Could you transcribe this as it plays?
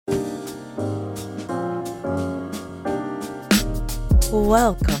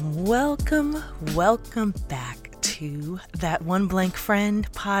Welcome back to That One Blank Friend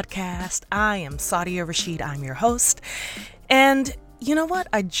podcast. I am Sadia Rashid. I'm your host. And you know what?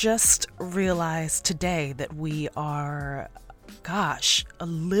 I just realized today that we are, a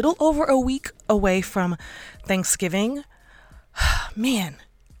little over a week away from Thanksgiving. Man,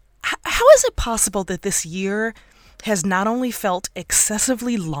 how is it possible that this year has not only felt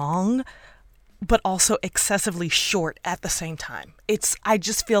excessively long, but also excessively short at the same time? I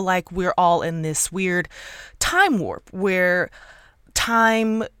just feel like we're all in this weird time warp where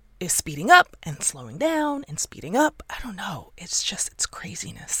time is speeding up and slowing down and speeding up. I don't know. It's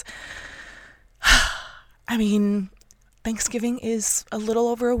craziness. I mean, Thanksgiving is a little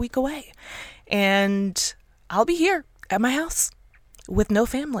over a week away, and I'll be here at my house with no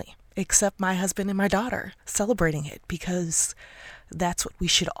family except my husband and my daughter celebrating it, because that's what we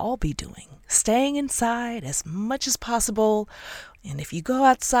should all be doing. Staying inside as much as possible. And if you go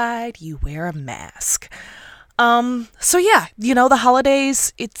outside, you wear a mask. So yeah, the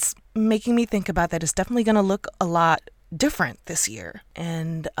holidays, it's making me think about that. It's definitely going to look a lot different this year,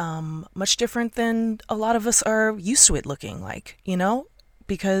 and much different than a lot of us are used to it looking like,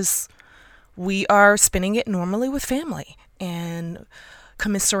 because we are spending it normally with family and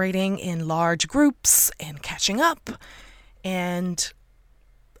commiserating in large groups and catching up. And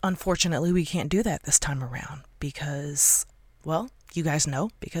unfortunately, we can't do that this time around because, well, you guys know,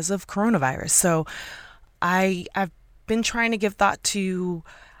 because of coronavirus. So I've been trying to give thought to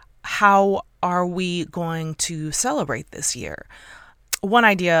how are we going to celebrate this year. One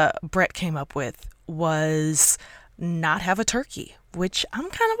idea Brett came up with was not have a turkey, which I'm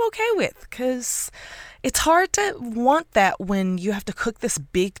kind of okay with, because it's hard to want that when you have to cook this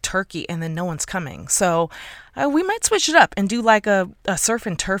big turkey and then no one's coming. So we might switch it up and do like a surf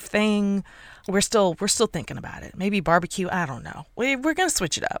and turf thing. We're still thinking about it. Maybe barbecue. I don't know. We're going to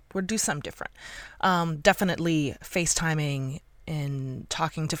switch it up. We'll do something different. Definitely FaceTiming and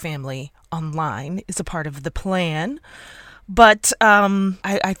talking to family online is a part of the plan. But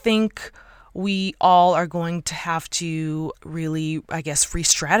I think we all are going to have to really,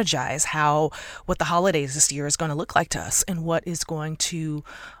 re-strategize what the holidays this year is going to look like to us, and what is going to,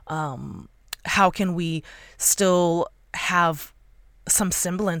 how can we still have some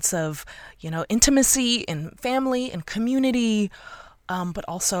semblance of, intimacy and family and community, but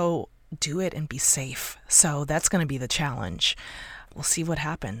also do it and be safe. So that's going to be the challenge. We'll see what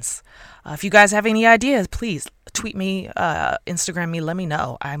happens. If you guys have any ideas, please tweet me, Instagram me, let me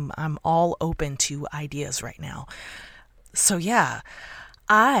know. I'm all open to ideas right now. So yeah,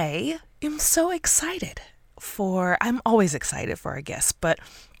 I am so excited I'm always excited for a guest, but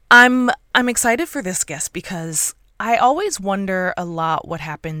I'm excited for this guest because I always wonder a lot what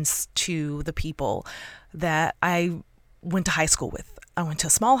happens to the people that I went to high school with. I went to a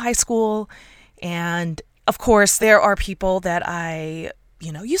small high school, and of course, there are people that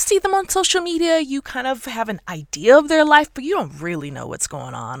you see them on social media, you kind of have an idea of their life, but you don't really know what's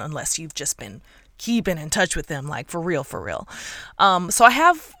going on unless you've just been keeping in touch with them, like for real. So I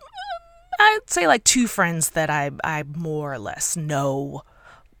have, I'd say like two friends that I more or less know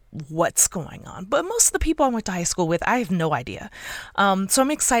what's going on. But most of the people I went to high school with, I have no idea. So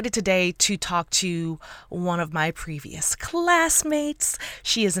I'm excited today to talk to one of my previous classmates.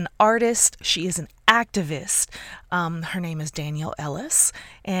 She is an artist. She is an activist. Her name is Danielle Ellis.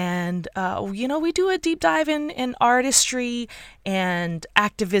 And, we do a deep dive in artistry and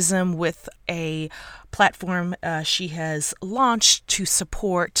activism with a platform she has launched to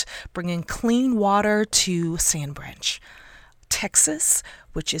support bringing clean water to Sand Branch, Texas,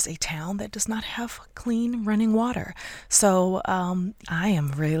 which is a town that does not have clean running water. So I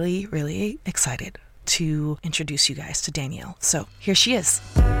am really, really excited to introduce you guys to Danielle. So here she is.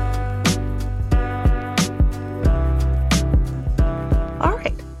 All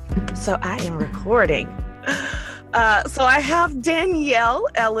right. So I am recording. So I have Danielle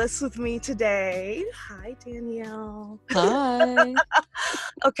Ellis with me today. Hi, Danielle. Hi.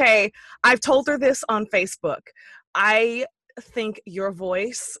 Okay. I've told her this on Facebook. I think your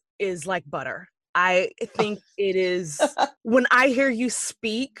voice is like butter. I think it is, when I hear you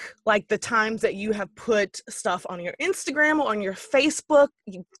speak, like the times that you have put stuff on your Instagram or on your Facebook,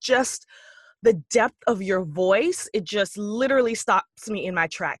 just the depth of your voice, it just literally stops me in my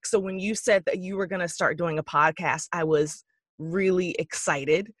tracks. So when you said that you were going to start doing a podcast, I was really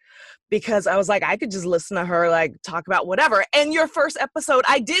excited, because I was like, I could just listen to her like talk about whatever. And your first episode,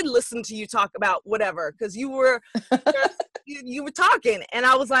 I did listen to you talk about whatever, because you were you were talking, and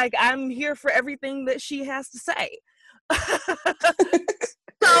I was like, I'm here for everything that she has to say.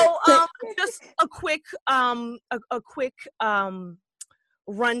 So just a quick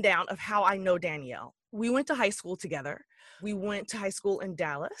rundown of how I know Danielle. We went to high school together. We went to high school in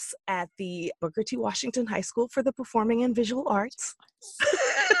Dallas at the Booker T. Washington High School for the Performing and Visual Arts,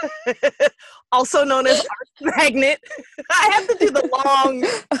 also known as Arts Magnet. I have to do the long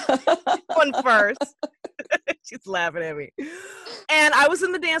one first. She's laughing at me. And I was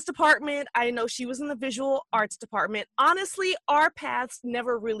in the dance department. I know she was in the visual arts department. Honestly, our paths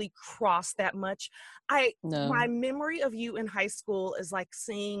never really crossed that much. My memory of you in high school is like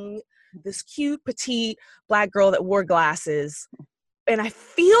seeing this cute, petite Black girl that wore glasses. And I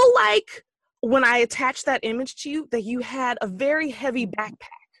feel like when I attached that image to you, that you had a very heavy backpack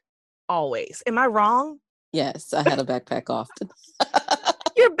always. Am I wrong? Yes, I had a backpack often.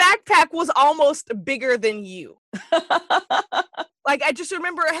 Your backpack was almost bigger than you. Like, I just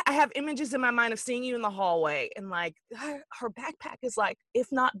remember I have images in my mind of seeing you in the hallway, and like her backpack is like,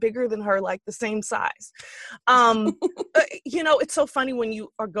 if not bigger than her, like the same size. It's so funny when you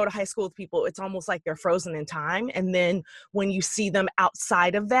go to high school with people, it's almost like they're frozen in time. And then when you see them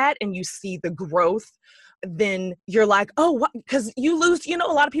outside of that and you see the growth, then you're like, oh, what? Because you lose, a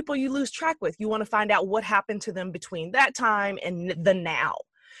lot of people you lose track with. You want to find out what happened to them between that time and the now.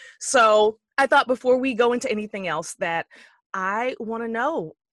 So I thought before we go into anything else that I want to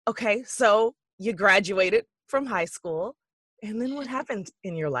know, okay, so you graduated from high school, and then what happened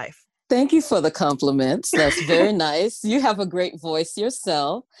in your life? Thank you for the compliments. That's very nice. You have a great voice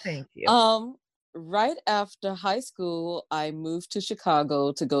yourself. Thank you. Right after high school, I moved to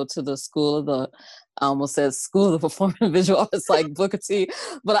Chicago to go to the School of the, I almost said School of the Performing and Visual Arts like Booker T,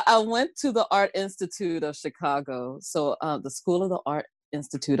 but I went to the Art Institute of Chicago. So the School of the Art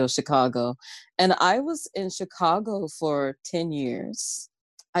Institute of Chicago. And I was in Chicago for 10 years.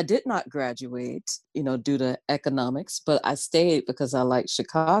 I did not graduate, due to economics, but I stayed because I liked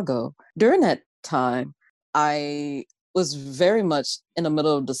Chicago. During that time, I was very much in the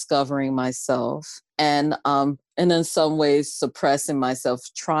middle of discovering myself and in some ways suppressing myself,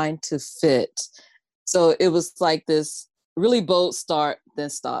 trying to fit. So it was like this really bold start, then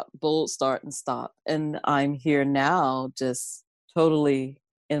stop, bold start and stop. And I'm here now, just totally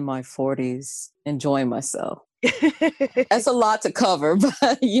in my 40s, enjoying myself. That's a lot to cover,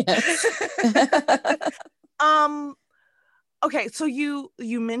 but yes. Okay, so you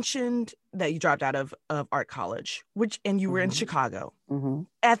mentioned that you dropped out of art college, and you were in Chicago. Mm-hmm.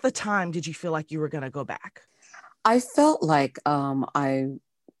 At the time, did you feel like you were going to go back? I felt like I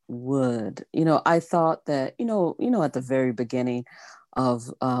would. I thought that, at the very beginning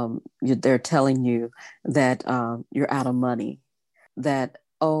of they're telling you that you're out of money, that,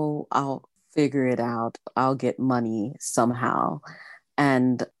 oh, I'll figure it out. I'll get money somehow.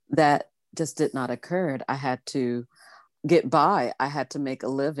 And that just did not occur. I had to get by. I had to make a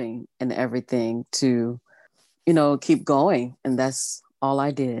living and everything to, keep going. And that's all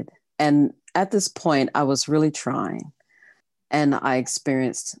I did. And at this point, I was really trying. And I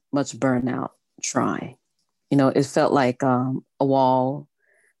experienced much burnout trying. It felt like a wall,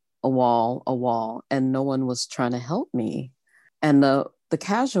 and no one was trying to help me. And the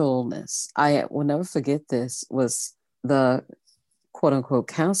casualness, I will never forget this, was the quote unquote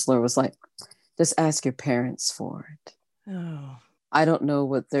counselor was like, just ask your parents for it. Oh. I don't know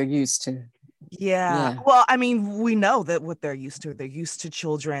what they're used to. Yeah. Well, I mean, we know that what they're used to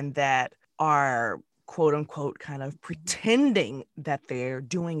children that are quote unquote kind of pretending that they're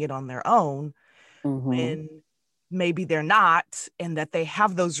doing it on their own when maybe they're not, and that they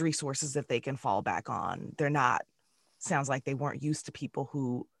have those resources that they can fall back on. They're not. Sounds like they weren't used to people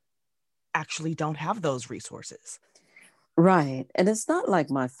who actually don't have those resources. Right. And it's not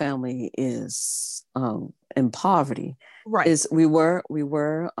like my family is in poverty. Right. We were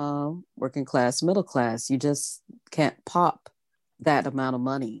working class, middle class. You just can't pop that amount of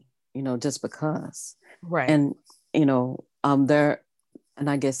money, just because. Right. And, they're, and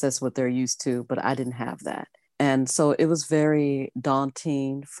I guess that's what they're used to, but I didn't have that. And so it was very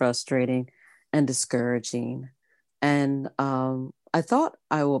daunting, frustrating, and discouraging. And I thought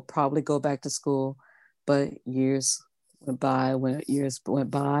I would probably go back to school, but years went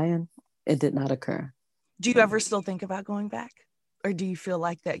by, and it did not occur. Do you ever still think about going back? Or do you feel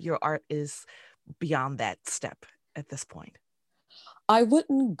like that your art is beyond that step at this point? I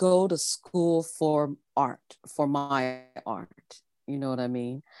wouldn't go to school for art, for my art. You know what I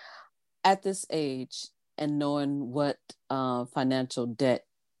mean? At this age and knowing what financial debt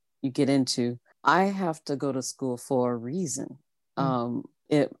you get into, I have to go to school for a reason.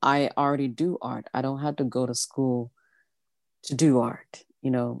 I already do art. I don't have to go to school to do art.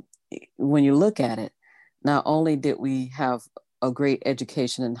 When you look at it, not only did we have a great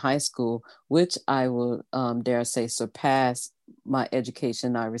education in high school, which I will dare say surpass my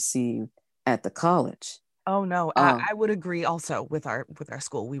education I received at the college. Oh no, Um, I would agree also with our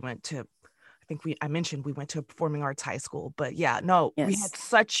school. We went to, I think I mentioned we went to a performing arts high school, but yeah, no, we had yes,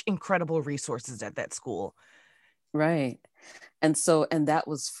 such incredible resources at that school. right. And that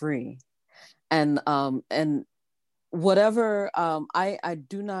was free. And whatever, I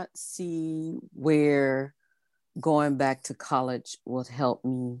do not see where going back to college will help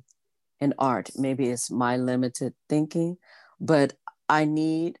me in art. Maybe it's my limited thinking, but I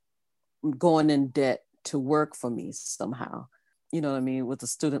need going in debt to work for me somehow. You know what I mean? With the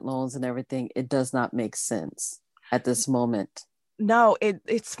student loans and everything, it does not make sense at this moment. No,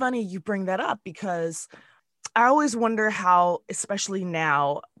 it's funny you bring that up because I always wonder how, especially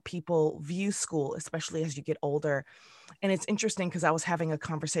now, people view school, especially as you get older. And it's interesting because I was having a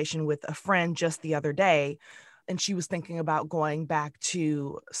conversation with a friend just the other day, and she was thinking about going back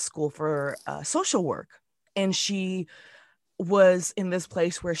to school for social work. And she was in this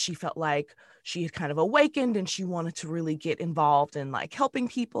place where she felt like she had kind of awakened and she wanted to really get involved in like helping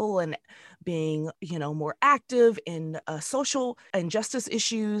people and being, more active in social and justice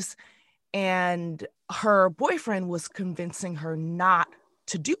issues. And her boyfriend was convincing her not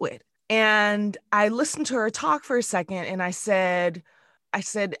to do it. And I listened to her talk for a second and I said, I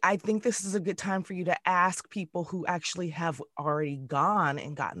think this is a good time for you to ask people who actually have already gone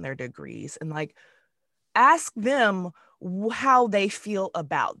and gotten their degrees and like ask them how they feel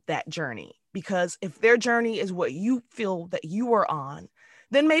about that journey. Because if their journey is what you feel that you were on,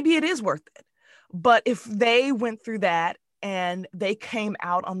 then maybe it is worth it. But if they went through that and they came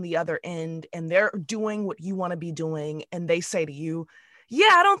out on the other end and they're doing what you want to be doing, and they say to you,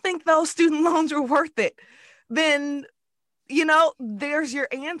 yeah, I don't think those student loans are worth it, then, there's your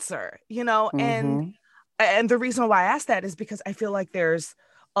answer, and Mm-hmm. the reason why I ask that is because I feel like there's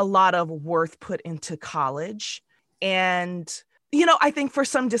a lot of worth put into college. And, I think for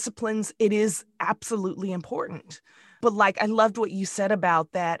some disciplines, it is absolutely important. But like, I loved what you said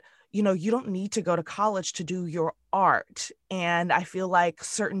about that. You don't need to go to college to do your art. And I feel like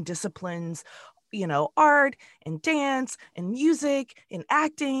certain disciplines, art and dance and music and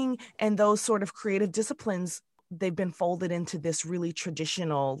acting and those sort of creative disciplines, they've been folded into this really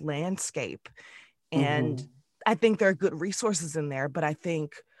traditional landscape. And Mm-hmm. I think there are good resources in there, but I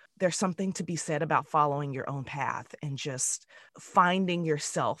think there's something to be said about following your own path and just finding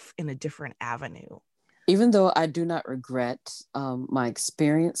yourself in a different avenue. Even though I do not regret my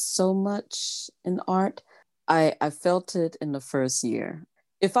experience so much in art, I felt it in the first year.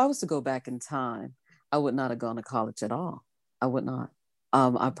 If I was to go back in time, I would not have gone to college at all. I would not.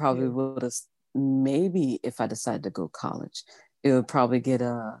 I probably Yeah. would have, maybe if I decided to go to college, it would probably get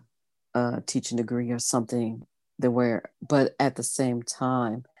a teaching degree or something that where, but at the same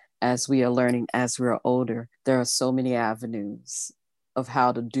time, as we are learning, as we are older, there are so many avenues of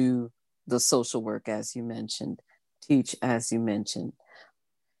how to do the social work, as you mentioned, teach, as you mentioned.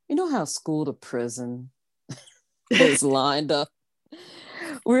 You know how school to prison is lined up?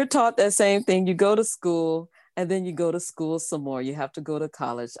 We're taught that same thing. You go to school and then you go to school some more. You have to go to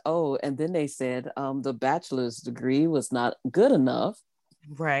college. Oh, and then they said the bachelor's degree was not good enough.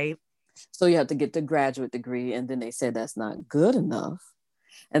 Right. So you have to get the graduate degree. And then they said that's not good enough.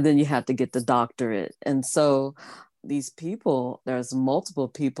 And then you have to get the doctorate. And so these people, there's multiple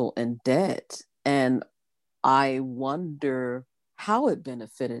people in debt. And I wonder how it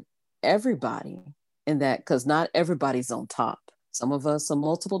benefited everybody in that, because not everybody's on top. Some of us are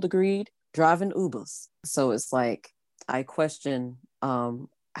multiple degreed driving Ubers. So it's like, I question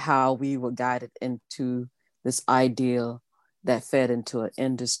how we were guided into this ideal that fed into an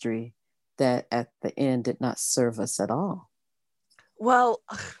industry that at the end did not serve us at all. Well,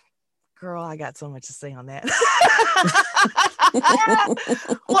 girl, I got so much to say on that.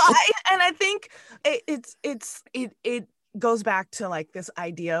 Well, I think it goes back to like this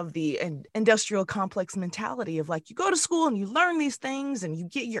idea of the industrial complex mentality of like you go to school and you learn these things and you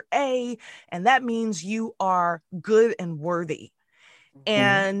get your A, and that means you are good and worthy. Mm-hmm.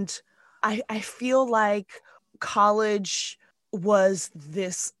 And I feel like college was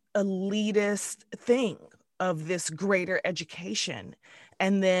this elitist thing of this greater education.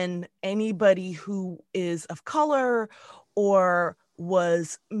 And then anybody who is of color or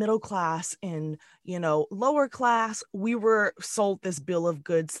was middle class and lower class, we were sold this bill of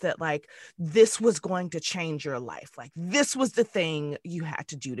goods that like this was going to change your life, like this was the thing you had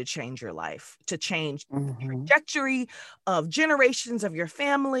to do to change your life, to change the Mm-hmm. trajectory of generations of your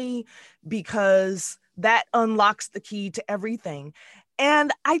family, because that unlocks the key to everything.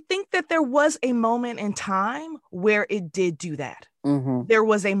 And I think that there was a moment in time where it did do that. Mm-hmm. There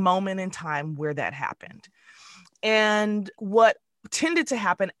was a moment in time where that happened. And what tended to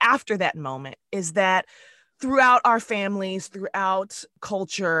happen after that moment is that throughout our families, throughout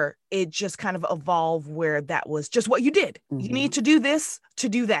culture, it just kind of evolved where that was just what you did. You need to do this to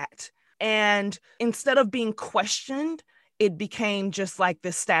do that. And instead of being questioned, it became just like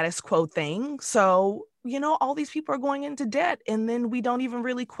this status quo thing. So, all these people are going into debt, and then we don't even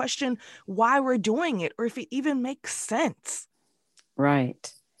really question why we're doing it or if it even makes sense.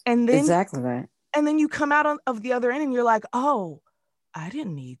 Right. And then exactly right. And then you come out of the other end and you're like, oh, I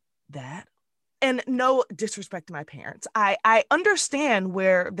didn't need that. And no disrespect to my parents. I understand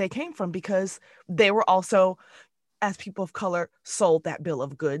where they came from because they were also, as people of color, sold that bill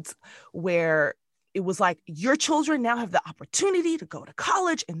of goods where it was like, your children now have the opportunity to go to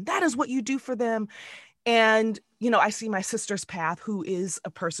college and that is what you do for them. And, I see my sister's path, who is a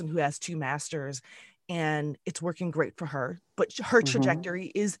person who has 2 masters, and it's working great for her. But her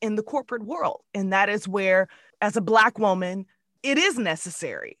trajectory is in the corporate world. And that is where, as a Black woman, it is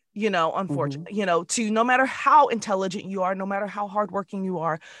necessary, unfortunately, to no matter how intelligent you are, no matter how hardworking you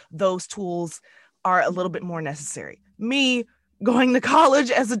are, those tools are a little bit more necessary. Me going to college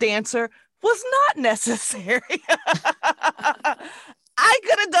as a dancer was not necessary. I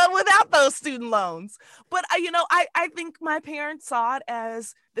could have done without those student loans. But, I think my parents saw it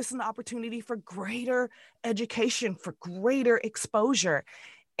as this is an opportunity for greater education, for greater exposure.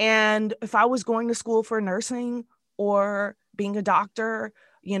 And if I was going to school for nursing or being a doctor,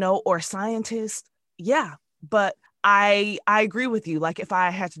 or a scientist, yeah. But I agree with you. Like, if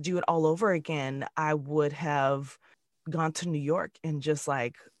I had to do it all over again, I would have gone to New York and just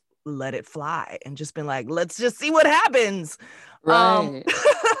like let it fly and just been like, let's just see what happens. Right.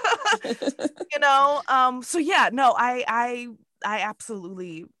 So yeah, no, I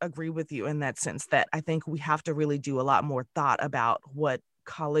absolutely agree with you in that sense, that I think we have to really do a lot more thought about what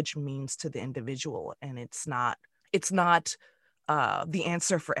college means to the individual. And it's not the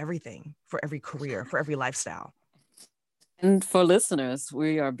answer for everything, for every career, for every lifestyle. And for listeners,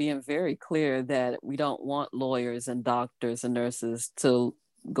 we are being very clear that we don't want lawyers and doctors and nurses to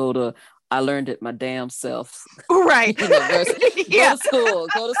go to, I learned it my damn self. Right. University. Yeah. Go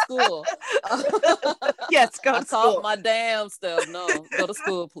to school. Yes, go to I school. taught my damn stuff. No, go to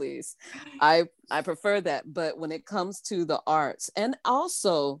school, please. I prefer that. But when it comes to the arts, and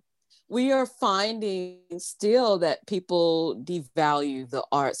also we are finding still that people devalue the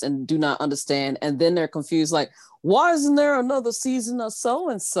arts and do not understand. And then they're confused, like, why isn't there another season of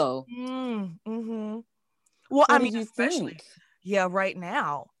so-and-so? Mm-hmm. Well, what I do mean, you especially, think? yeah, right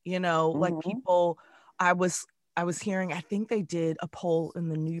now, like people, I was hearing, I think they did a poll in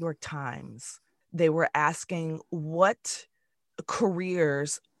the New York Times. They were asking what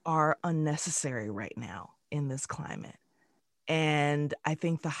careers are unnecessary right now in this climate. And I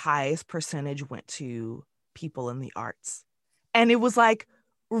think the highest percentage went to people in the arts. And it was like,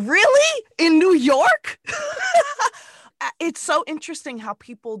 really? In New York? It's so interesting how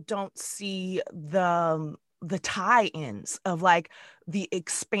people don't see the tie-ins of like the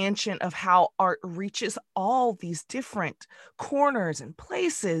expansion of how art reaches all these different corners and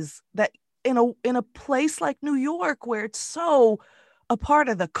places, that in a place like New York, where it's so a part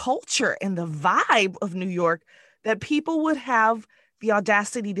of the culture and the vibe of New York, that people would have the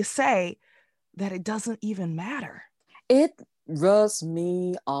audacity to say that it doesn't even matter. It rubs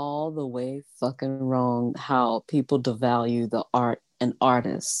me all the way fucking wrong how people devalue the art and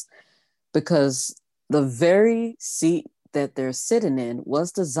artists, because the very seat that they're sitting in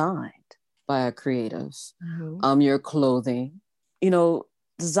was designed by a creative. Your clothing,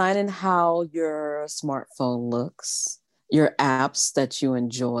 designing how your smartphone looks, your apps that you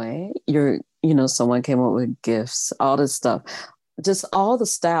enjoy, someone came up with gifts, all this stuff, just all the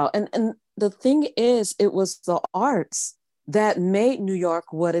style. And the thing is, it was the arts that made New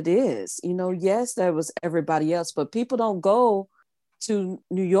York what it is. Yes, there was everybody else, but people don't go to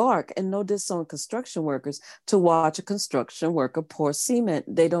New York, and no diss on construction workers, to watch a construction worker pour cement.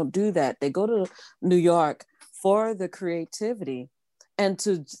 They don't do that. They go to New York for the creativity and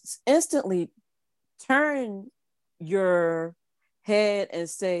to instantly turn your head and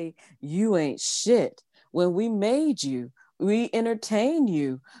say, you ain't shit. When we made you, we entertain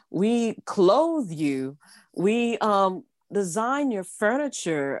you, we clothe you, we design your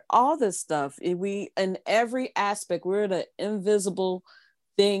furniture, all this stuff. We, in every aspect, we're the invisible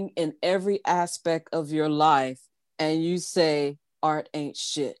thing in every aspect of your life. And you say art ain't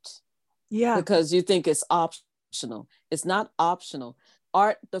shit. Yeah. Because you think it's optional. It's not optional.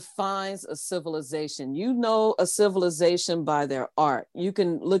 art defines a civilization. You know a civilization by their art. You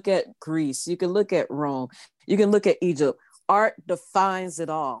can look at Greece, you can look at Rome, you can look at Egypt. Art defines it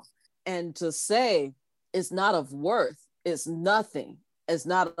all. And to say it's not of worth, it's nothing, it's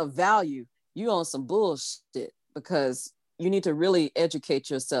not of value, you on some bullshit, because you need to really educate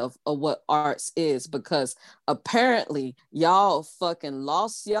yourself of what arts is, because apparently y'all fucking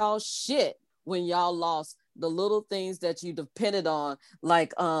lost y'all shit when y'all lost the little things that you depended on.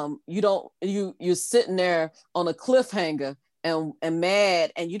 Like you're sitting there on a cliffhanger and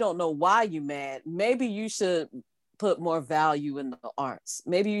mad, and you don't know why you mad. Maybe you should put more value in the arts.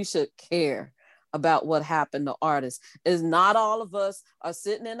 Maybe you should care about what happened to artists. Is not all of us are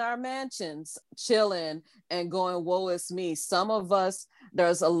sitting in our mansions chilling and going, woe is me. Some of us,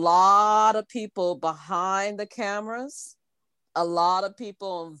 there's a lot of people behind the cameras, a lot of people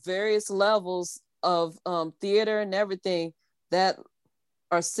on various levels of theater and everything that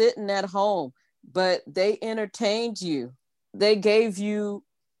are sitting at home, but they entertained you. They gave you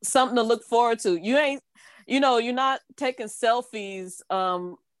something to look forward to. You ain't, you're not taking selfies,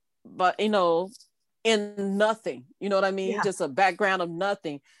 but in nothing. You know what I mean? Yeah. Just a background of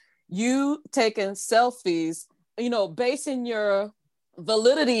nothing. You taking selfies, basing your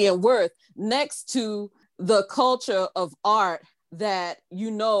validity and worth next to the culture of art that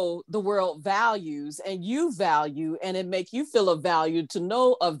the world values and you value, and it make you feel a value to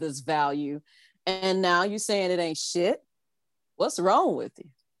know of this value. And now you're saying it ain't shit. What's wrong with you?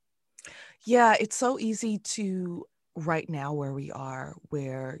 Yeah, it's so easy to, right now where we are,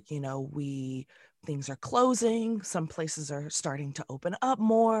 where, things are closing, some places are starting to open up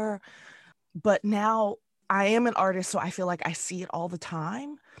more. But now I am an artist, so I feel like I see it all the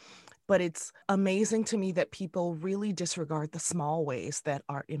time. But it's amazing to me that people really disregard the small ways that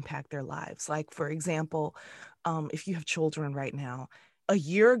art impact their lives. Like, for example, if you have children right now, a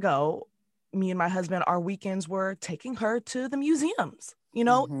year ago, me and my husband, our weekends were taking her to the museums,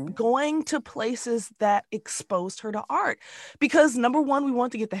 going to places that exposed her to art. Because number one, we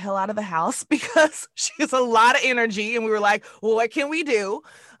want to get the hell out of the house because she has a lot of energy. And we were like, well, what can we do?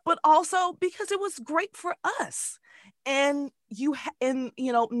 But also because it was great for us. And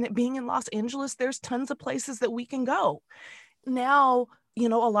being in Los Angeles, there's tons of places that we can go. Now, a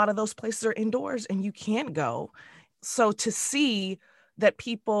lot of those places are indoors and you can't go. So to see that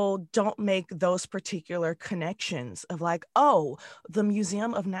people don't make those particular connections of like, oh, the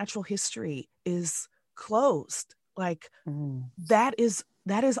Museum of Natural History is closed. Like that is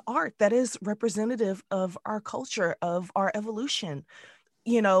art. That is representative of our culture, of our evolution.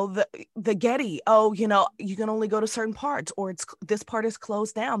 The Getty, oh, you can only go to certain parts, or this part is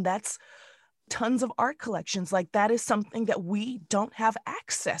closed down. That's tons of art collections. Like that is something that we don't have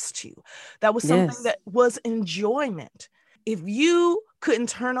access to. That was something that was enjoyment. If you couldn't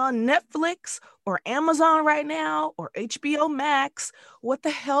turn on Netflix or Amazon right now or HBO Max, what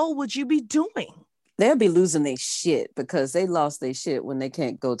the hell would you be doing? They'll be losing their shit because they lost their shit when they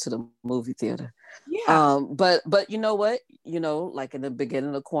can't go to the movie theater. Yeah. But you know what? Like in the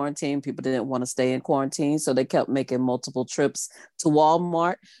beginning of quarantine, people didn't want to stay in quarantine, so they kept making multiple trips to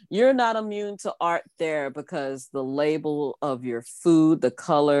Walmart. You're not immune to art there because the label of your food, the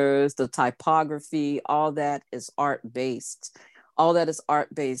colors, the typography, all that is art based. All that is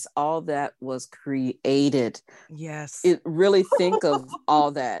art based. All that was created. Yes. Really think of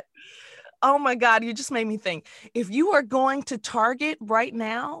all that. Oh my God, you just made me think. If you are going to Target right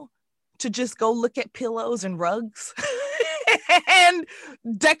now to just go look at pillows and rugs and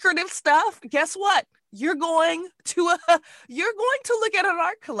decorative stuff, guess what? You're going to look at an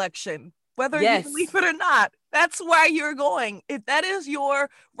art collection, whether you believe it or not. That's why you're going. If that is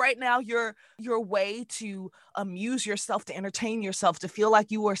right now, your way to amuse yourself, to entertain yourself, to feel like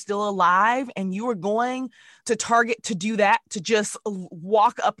you are still alive, and you are going to Target to do that, to just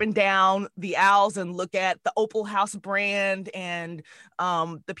walk up and down the aisles and look at the Opal House brand and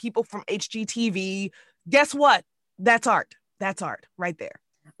the people from HGTV, guess what? That's art. That's art right there.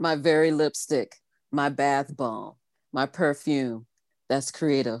 My very lipstick, my bath bomb, my perfume, that's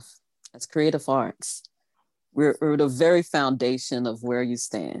creative. That's creative arts. We're the very foundation of where you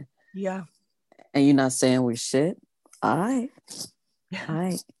stand. Yeah. And you're not saying we're shit? All right. All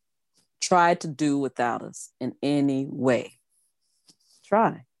right. Try to do without us in any way.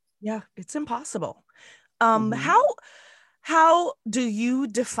 Try. Yeah, it's impossible. How do you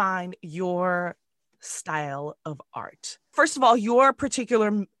define your style of art? First of all, your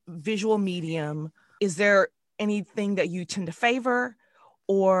particular visual medium, is there anything that you tend to favor,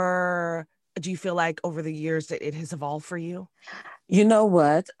 or do you feel like over the years that it has evolved for you? You know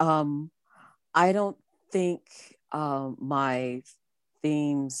what? I don't think my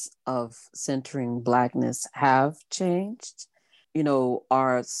themes of centering Blackness have changed.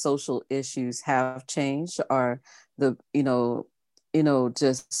 Our social issues have changed. Our the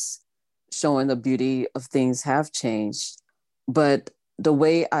just showing the beauty of things have changed. But the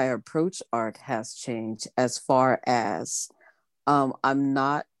way I approach art has changed as far as I'm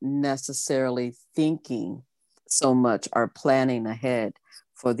not necessarily thinking so much or planning ahead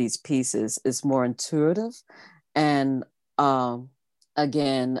for these pieces. It's more intuitive. And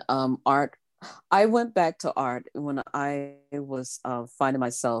again, art, I went back to art when I was finding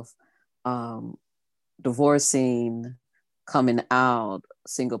myself um, divorcing, coming out,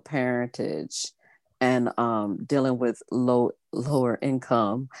 single parentage, and dealing with lower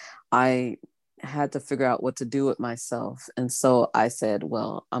income. I had to figure out what to do with myself. And so I said,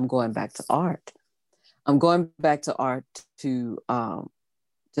 well, I'm going back to art. I'm going back to art to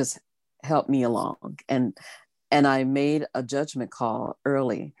just help me along. And I made a judgment call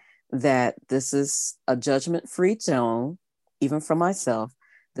early that this is a judgment-free zone, even for myself.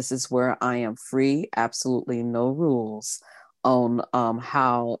 This is where I am free, absolutely no rules on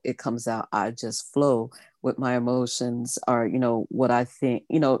how it comes out. I just flow with my emotions, or what I think.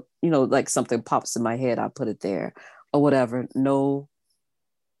 Like something pops in my head, I put it there, or whatever. No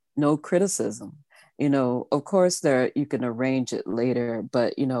criticism. Of course there you can arrange it later,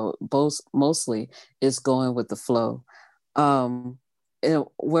 but both mostly is going with the flow. um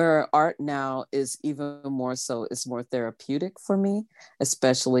where art now is even more so, it's more therapeutic for me,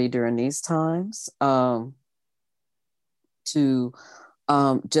 especially during these times, to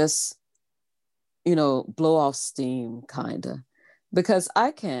just blow off steam, kind of, because I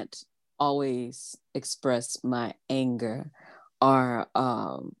can't always express my anger or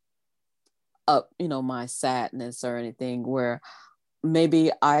my sadness or anything, where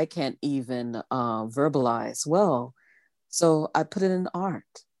maybe I can't even verbalize well. So I put it in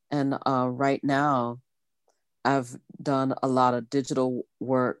art. And right now, I've done a lot of digital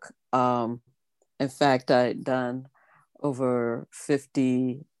work. In fact, I've done over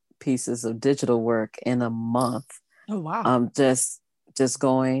 50 pieces of digital work in a month. Oh, wow. Just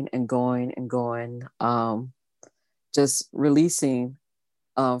going and going and going. Just releasing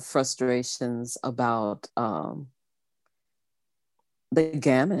frustrations about the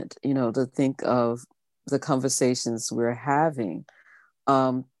gamut, to think of the conversations we're having,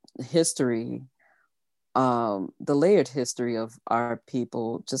 history, the layered history of our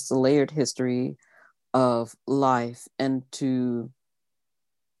people, just the layered history of life, and to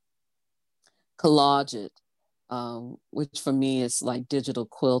collage it, which for me is like digital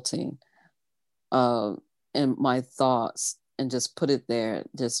quilting, and my thoughts, and just put it there,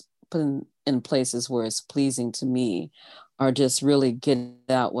 just put in places where it's pleasing to me, or just really get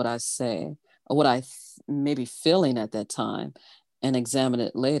out what I say, or what I maybe feeling at that time, and examine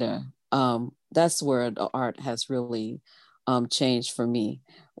it later. That's where the art has really changed for me,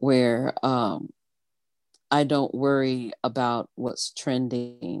 where I don't worry about what's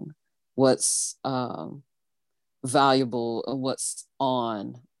trending, what's valuable, and what's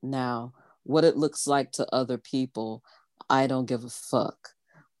on now. What it looks like to other people, I don't give a fuck.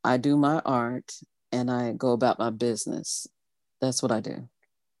 I do my art and I go about my business. That's what I do.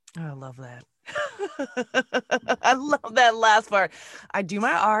 Oh, I love that. I love that last part. I do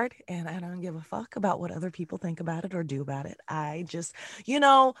my art and I don't give a fuck about what other people think about it or do about it. I just,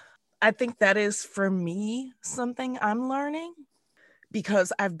 I think that is for me something I'm learning,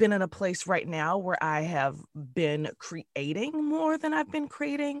 because I've been in a place right now where I have been creating more than I've been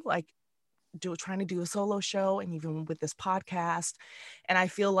creating, like trying to do a solo show and even with this podcast. And I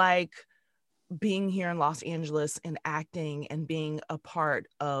feel like being here in Los Angeles and acting and being a part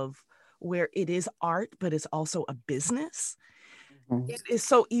of where it is art, but it's also a business. Mm-hmm. It is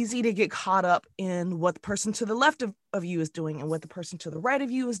so easy to get caught up in what the person to the left of you is doing and what the person to the right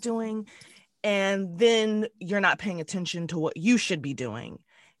of you is doing. And then you're not paying attention to what you should be doing.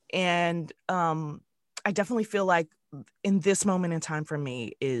 And I definitely feel like in this moment in time for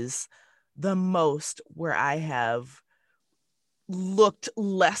me is the most where I have looked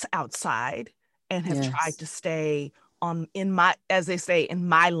less outside and have tried to stay in my, as they say, in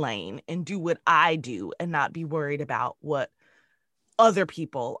my lane and do what I do and not be worried about what other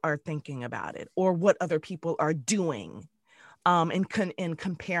people are thinking about it or what other people are doing, and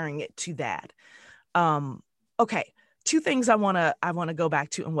comparing it to that. Okay, two things I want to go back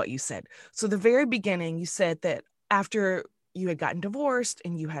to in what you said. So the very beginning, you said that after you had gotten divorced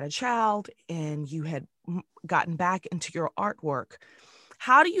and you had a child and you had gotten back into your artwork,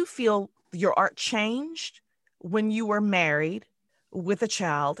 how do you feel your art changed when you were married with a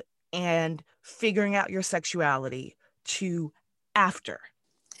child and figuring out your sexuality to after?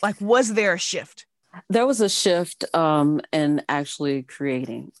 Like, was there a shift? There was a shift in actually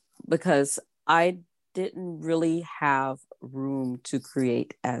creating because I didn't really have room to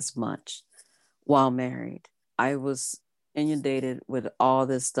create as much while married. I was inundated with all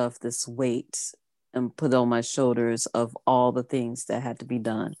this stuff, this weight, and put on my shoulders of all the things that had to be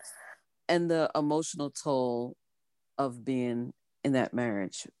done. And the emotional toll of being in that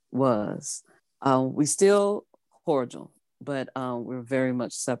marriage was we still cordial, but we're very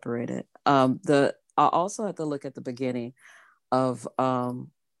much separated. The I also have to look at the beginning of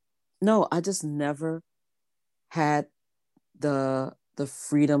no, I just never had the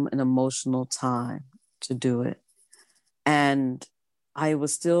freedom and emotional time to do it. And I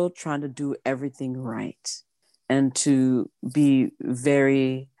was still trying to do everything right and to be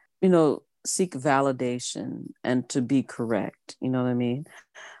very, seek validation and to be correct. You know what I mean?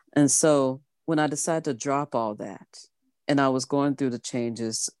 And so when I decided to drop all that, and I was going through the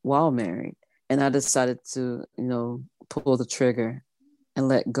changes while married, and I decided to, pull the trigger and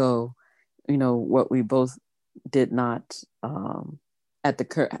let go, what we both did not at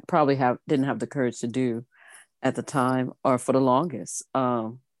the probably have didn't have the courage to do at the time or for the longest.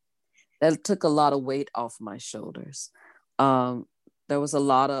 That took a lot of weight off my shoulders. Um, there was a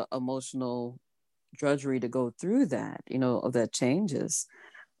lot of emotional drudgery to go through that, of that changes.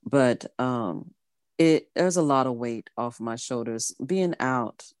 But there's a lot of weight off my shoulders. Being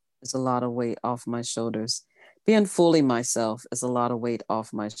out is a lot of weight off my shoulders. Being fully myself is a lot of weight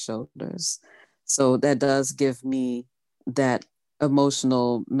off my shoulders. So that does give me that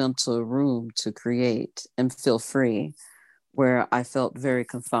emotional, mental room to create and feel free where I felt very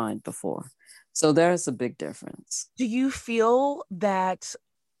confined before. So there's a big difference. Do you feel that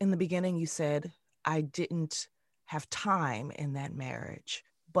in the beginning you said, I didn't have time in that marriage?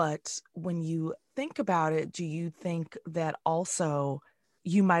 But when you think about it, do you think that also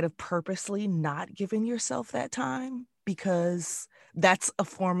you might have purposely not given yourself that time? Because that's a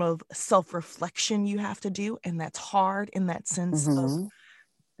form of self-reflection you have to do. And that's hard in that sense of Mm-hmm.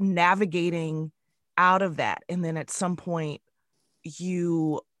 navigating out of that. And then at some point,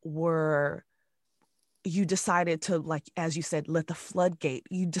 you were you decided to, like, as you said, let the floodgate,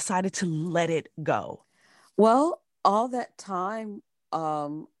 you decided to let it go. Well, all that time,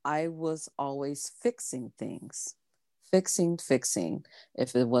 I was always fixing things, fixing.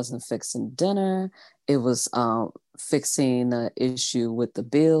 If it wasn't fixing dinner, it was fixing the issue with the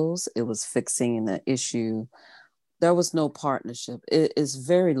bills. It was fixing the issue. There was no partnership. It is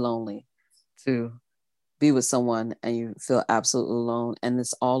very lonely to be with someone and you feel absolutely alone and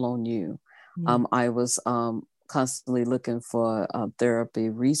it's all on you. Mm. I was constantly looking for therapy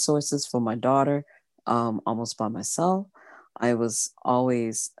resources for my daughter, almost by myself. I was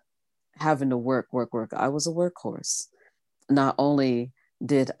always having to work. I was a workhorse. Not only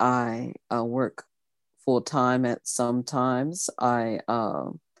did I work full time at some times, I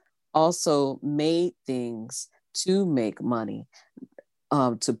also made things to make money,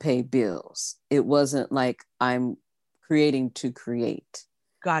 to pay bills. It wasn't like I'm creating to create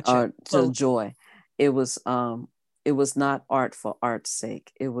Gotcha. or to So enjoy. It was not art for art's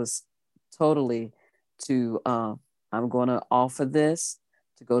sake. It was totally to I'm going to offer this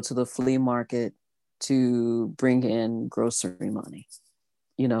to go to the flea market to bring in grocery money.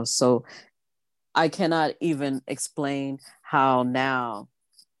 So I cannot even explain how now,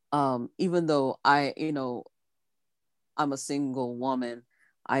 even though I'm a single woman.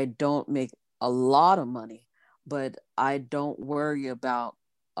 I don't make a lot of money, but I don't worry about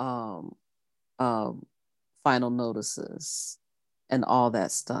um, um, final notices and all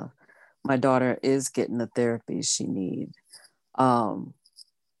that stuff. My daughter is getting the therapy she needs. Um,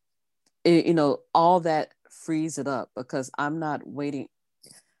 all that frees it up because I'm not waiting.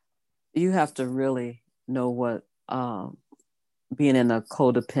 You have to really know what being in a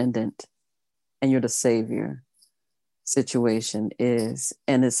codependent and you're the savior situation is,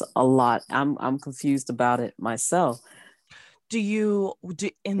 and it's a lot. I'm confused about it myself.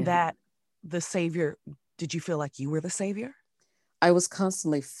 in Yeah. that, the savior, did you feel like you were the savior? I was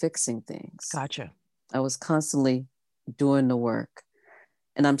constantly fixing things. Gotcha. I was constantly doing the work,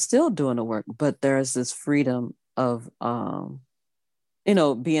 and I'm still doing the work, but there's this freedom of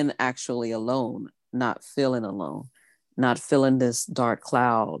being actually alone, not feeling alone, not feeling this dark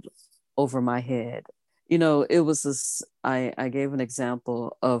cloud over my head. It was this. I gave an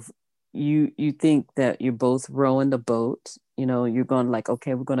example of you think that you're both rowing the boat. You're going like,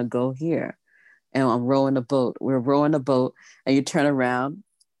 okay, we're going to go here, and I'm rowing the boat. We're rowing the boat, and you turn around,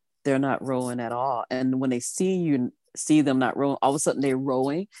 they're not rowing at all. And when they see you see them not rowing. All of a sudden they're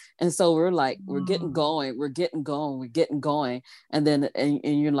rowing. And so we're like, we're getting Mm. going, we're getting going, we're getting going. And then, and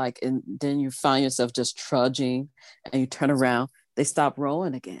you're like, and then you find yourself just trudging and you turn around, they stop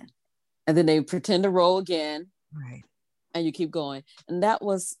rowing again. And then they pretend to row again Right. and you keep going. And that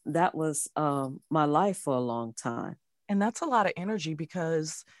was my life for a long time. And that's a lot of energy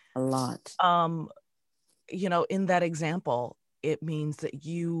because, A lot. um, in that example, it means that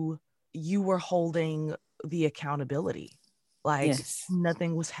you were holding the accountability. Like Yes.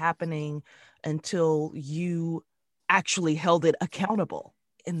 nothing was happening until you actually held it accountable.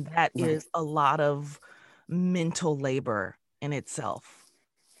 And that Right. is a lot of mental labor in itself.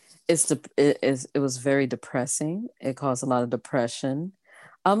 It was very depressing. It caused a lot of depression.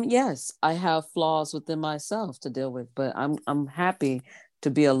 Yes, I have flaws within myself to deal with, but I'm happy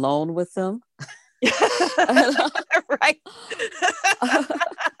to be alone with them. Right.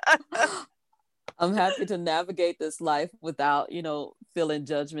 I'm happy to navigate this life without, feeling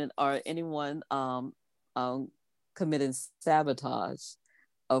judgment or anyone committing sabotage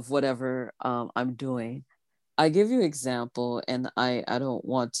of whatever I'm doing. I give you an example, and I don't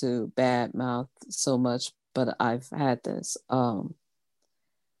want to badmouth so much, but I've had this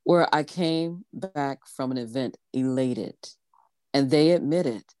where I came back from an event elated, and they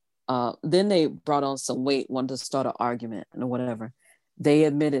admitted. Then they brought on some weight, wanted to start an argument or whatever. They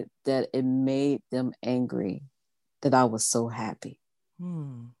admitted that it made them angry that I was so happy.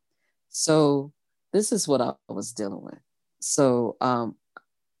 Hmm. So this is what I was dealing with. So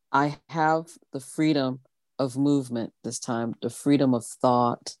I have the freedom of movement this time, the freedom of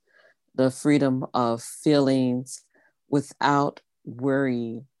thought, the freedom of feelings without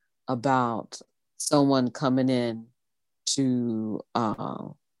worry about someone coming in to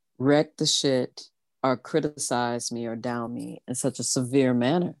wreck the shit or criticize me or down me in such a severe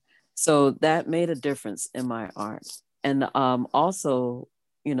manner. So that made a difference in my art. And also,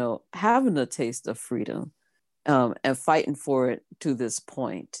 having a taste of freedom and fighting for it to this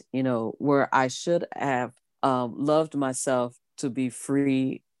point, where I should have loved myself to be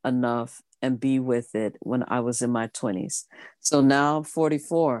free enough and be with it when I was in my 20s. So now I'm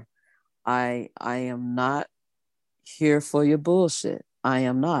 44. I am not here for your bullshit. I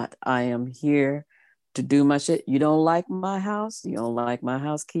am not. I am here to do my shit. You don't like my house? You don't like my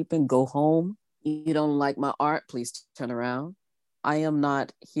housekeeping? Go home. You don't like my art? Please turn around. I am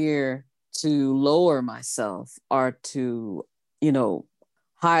not here to lower myself or to,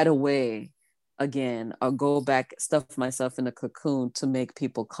 hide away again or go back, stuff myself in a cocoon to make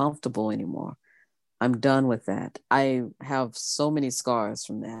people comfortable anymore. I'm done with that. I have so many scars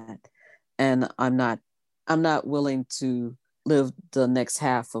from that. And I'm not willing to live the next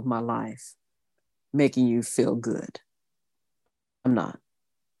half of my life making you feel good. I'm not.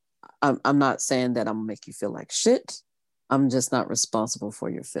 I'm not saying that I'm gonna make you feel like shit. I'm just not responsible for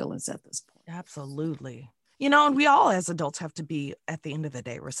your feelings at this point. Absolutely. And we all as adults have to be, at the end of the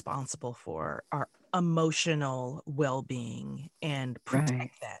day, responsible for our emotional well being and Right.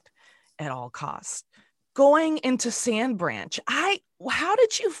 protect that at all costs. Going into Sand Branch, how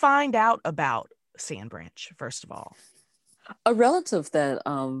did you find out about Sand Branch, first of all? A relative that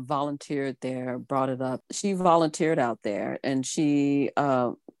volunteered there brought it up. She volunteered out there, and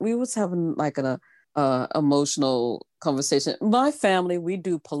we was having like an emotional conversation. My family, we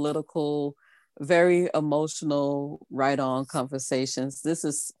do political, very emotional, right on conversations. This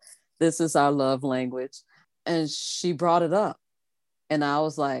is our love language, and she brought it up, and I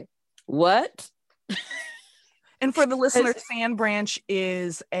was like, "What?" And for the listener, Sand Branch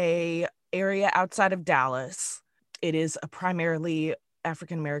is a area outside of Dallas. It is a primarily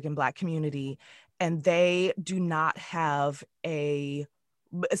African American Black community, and they do not have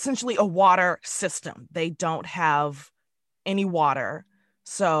essentially a water system. They don't have any water.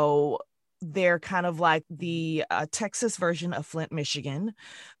 So they're kind of like the Texas version of Flint, Michigan.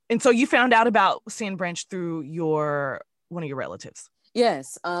 And so you found out about Sand Branch through one of your relatives.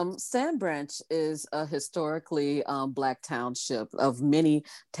 Yes, Sand Branch is a historically Black township of many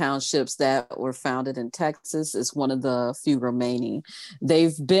townships that were founded in Texas. It's one of the few remaining.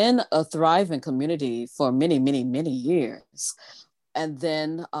 They've been a thriving community for many, many, many years. And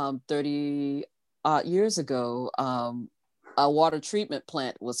then 30 years ago, a water treatment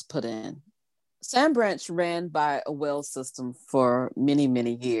plant was put in. Sand Branch ran by a well system for many,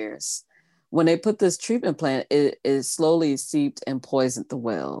 many years. When they put this treatment plant, it slowly seeped and poisoned the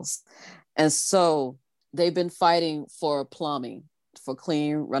wells. And so they've been fighting for plumbing, for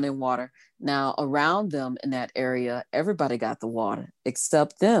clean running water. Now, around them in that area, everybody got the water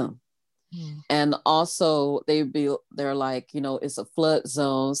except them. Mm. And also they're like, it's a flood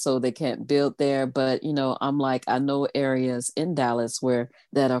zone, so they can't build there. But I'm like, I know areas in Dallas where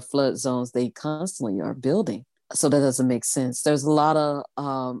that are flood zones, they constantly are building. So that doesn't make sense. There's a lot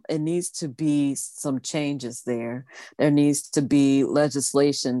of it needs to be some changes there. There needs to be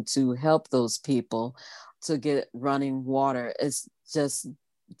legislation to help those people to get running water. It's just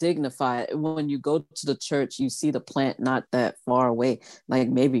dignified. When you go to the church, you see the plant not that far away, like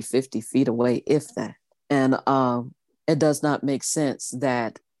maybe 50 feet away, if that. And it does not make sense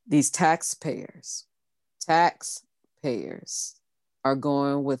that these taxpayers are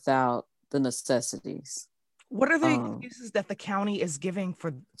going without the necessities. What are the excuses that the county is giving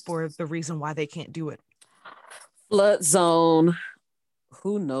for the reason why they can't do it? Flood zone,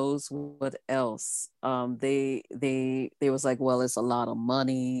 who knows what else. They was like, well, it's a lot of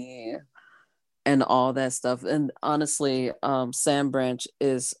money and all that stuff. And honestly, Sam Branch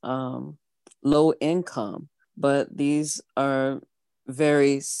is low income, but these are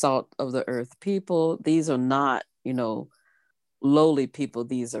very salt of the earth people. These are not, lowly people.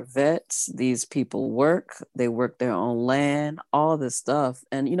 These are vets. These people they work their own land, all this stuff.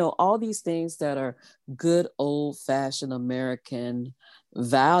 And, all these things that are good old fashioned American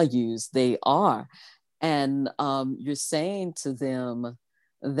values, they are. And you're saying to them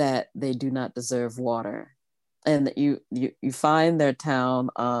that they do not deserve water. And you find their town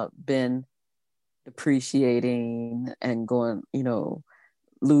been depreciating and going,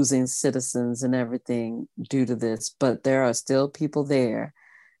 losing citizens and everything due to this, but there are still people there.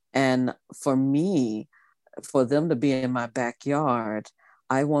 And for me, for them to be in my backyard,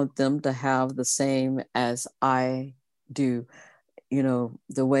 I want them to have the same as I do.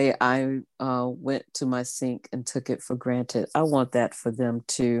 The way I went to my sink and took it for granted, I want that for them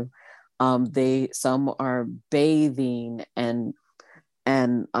too. Some are bathing and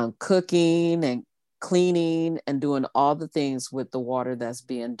cooking and cleaning and doing all the things with the water that's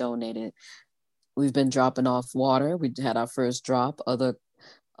being donated. We've been dropping off water. We had our first drop. Other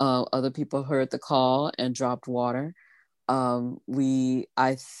people heard the call and dropped water.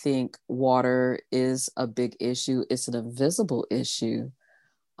 I think water is a big issue. It's an invisible issue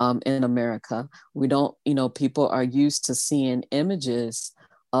in America. We don't, people are used to seeing images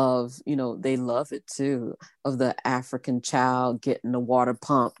of, they love it too, of the African child getting the water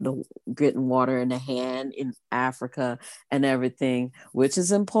pump, getting water in the hand in Africa and everything, which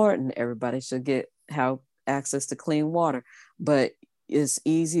is important. Everybody should have access to clean water, but it's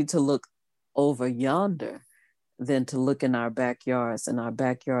easy to look over yonder than to look in our backyards. In our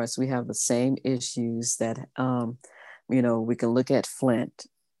backyards, we have the same issues that, we can look at Flint,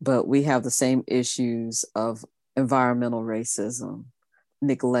 but we have the same issues of environmental racism,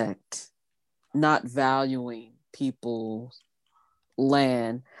 neglect, not valuing people's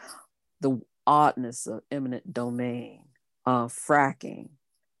land, the oddness of eminent domain, fracking,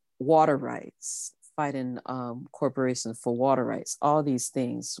 water rights, fighting corporations for water rights, all these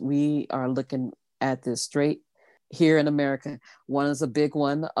things. We are looking at this straight here in America. One is a big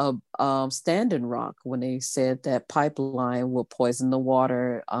one of Standing Rock, when they said that pipeline will poison the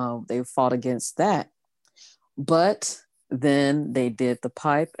water. They fought against that. But then they did the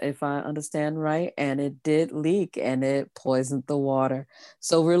pipe, if I understand right, and it did leak and it poisoned the water.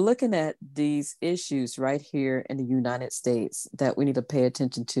 So we're looking at these issues right here in the United States that we need to pay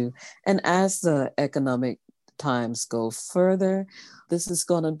attention to. And as the economic times go further, this is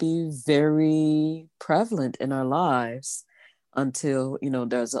going to be very prevalent in our lives until,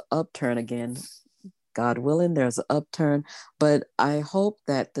 there's an upturn again. God willing, there's an upturn. But I hope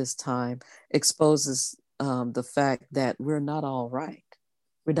that this time exposes the fact that we're not all right.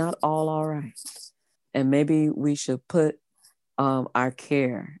 We're not all right. And maybe we should put our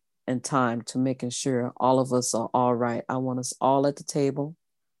care and time to making sure all of us are all right. I want us all at the table.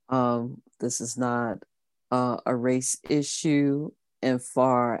 This is not a race issue, and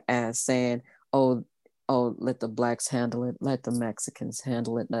far as saying, oh, let the blacks handle it, let the Mexicans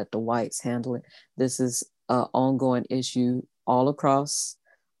handle it, let the whites handle it. This is an ongoing issue all across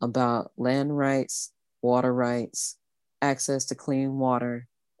about land rights, water rights, access to clean water,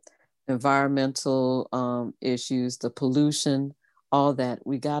 environmental issues, the pollution, all that.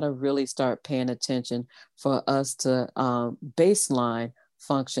 We got to really start paying attention for us to baseline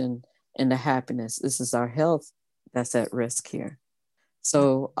function in the happiness. This is our health that's at risk here.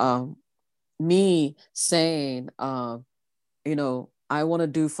 So me saying, I want to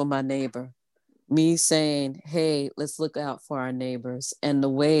do for my neighbor, me saying, hey, let's look out for our neighbors, and the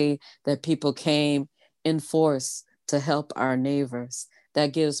way that people came in force to help our neighbors,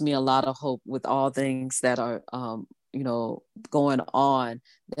 that gives me a lot of hope with all things that are going on,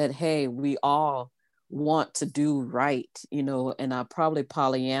 that, hey, we all want to do right, and I'm probably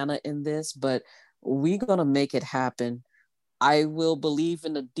Pollyanna in this, but we're going to make it happen. I will believe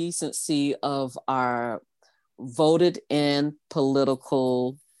in the decency of our voted in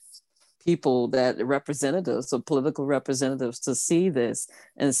political people, that representatives or political representatives, to see this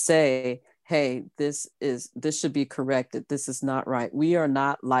and say, hey, this should be corrected. This is not right. We are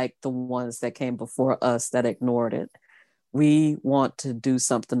not like the ones that came before us that ignored it. We want to do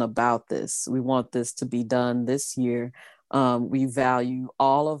something about this. We want this to be done this year. We value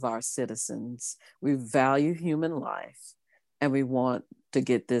all of our citizens. We value human life, and we want to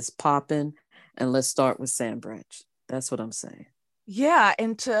get this popping. And let's start with Sandbranch. That's what I'm saying. Yeah.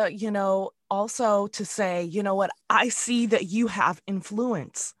 And to, also to say, what, I see that you have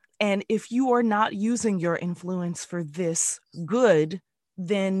influence. And if you are not using your influence for this good,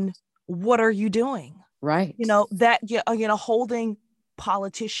 then what are you doing? Right. Holding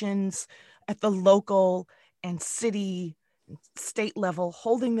politicians at the local and city, state level,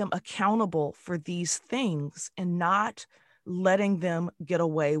 holding them accountable for these things and not letting them get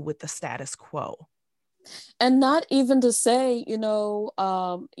away with the status quo. And not even to say,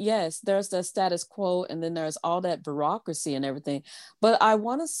 yes, there's the status quo, and then there's all that bureaucracy and everything. But I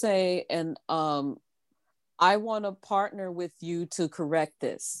want to say, and I want to partner with you to correct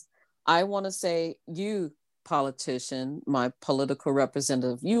this. I want to say, you, politician, my political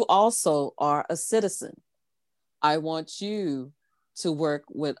representative, you also are a citizen. I want you to work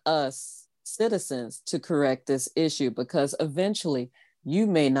with us citizens to correct this issue, because eventually you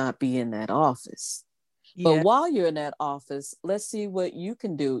may not be in that office. But while you're in that office, let's see what you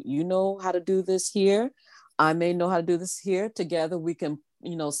can do. You know how to do this here. I may know how to do this here. Together, we can,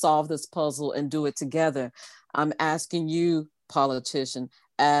 solve this puzzle and do it together. I'm asking you, politician,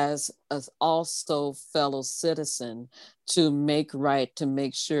 as also fellow citizen, to make right, to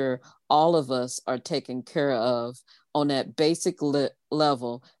make sure all of us are taken care of on that basic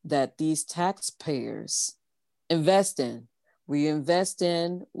level that these taxpayers invest in. We invest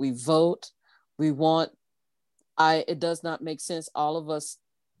in, we vote, we want. It does not make sense. All of us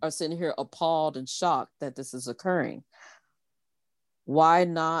are sitting here appalled and shocked that this is occurring. Why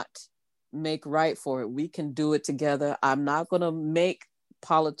not make right for it? We can do it together. I'm not going to make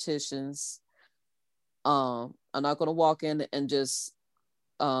politicians, I'm not going to walk in and just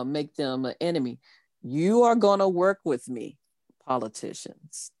make them an enemy. You are going to work with me,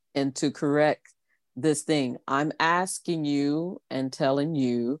 politicians, and to correct this thing. I'm asking you and telling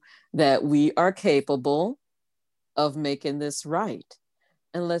you that we are capable of making this right,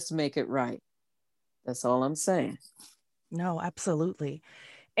 and let's make it right. That's all I'm saying. No, absolutely.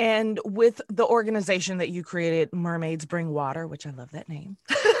 And with the organization that you created, Mermaids Bring Water, which I love that name.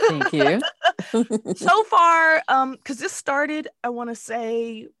 Thank you. So far, because this started, I want to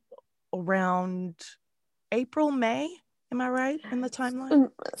say around April, May. Am I right in the timeline?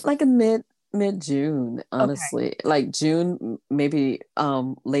 Like a mid-June, honestly. Okay. Like June, maybe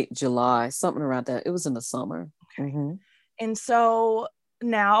late July, something around that. It was in the summer. Okay. Mm-hmm. And so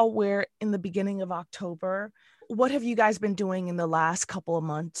now we're in the beginning of October. What have you guys been doing in the last couple of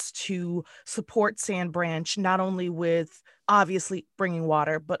months to support Sandbranch, not only with obviously bringing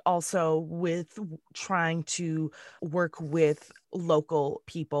water, but also with trying to work with local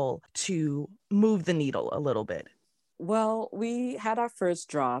people to move the needle a little bit? Well, we had our first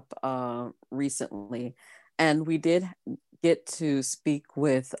drop recently, and we did get to speak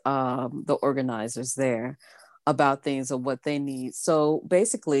with the organizers there about things of what they need. So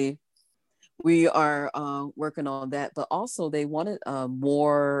basically, we are working on that, but also they wanted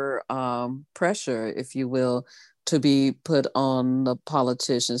more pressure, if you will, to be put on the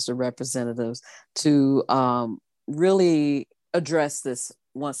politicians, the representatives, to really address this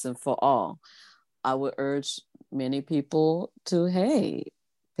once and for all. I would urge many people to, hey,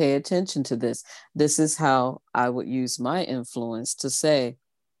 pay attention to this. This is how I would use my influence to say,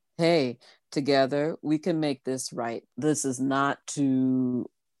 hey, together we can make this right. This is not to,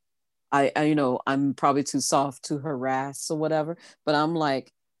 I'm probably too soft to harass or whatever, but I'm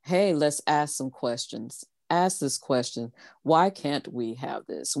like, hey, let's ask some questions. Ask this question. Why can't we have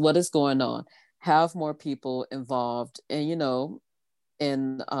this? What is going on? Have more people involved, and,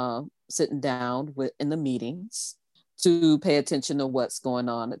 in sitting down in the meetings to pay attention to what's going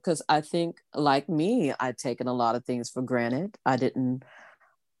on. Because I think, like me, I've taken a lot of things for granted. I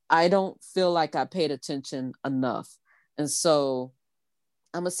don't feel like I paid attention enough. And so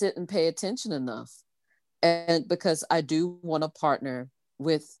I'm gonna sit and pay attention enough. And because I do want to partner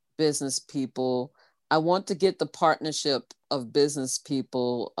with business people, I want to get the partnership of business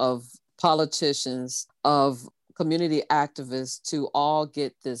people, of politicians, of community activists to all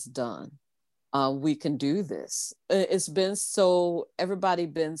get this done. We can do this. It's been so, everybody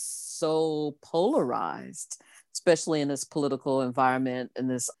been so polarized, especially in this political environment and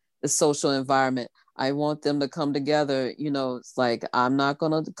this social environment. I want them to come together. You know, it's like, I'm not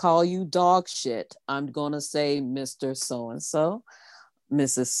going to call you dog shit. I'm going to say Mr. So-and-so,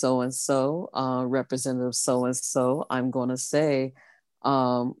 Mrs. So-and-so, Representative so-and-so. I'm going to say,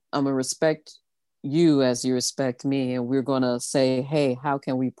 I'm going to respect you as you respect me. And we're going to say, hey, how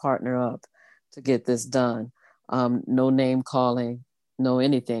can we partner up to get this done? No name calling, no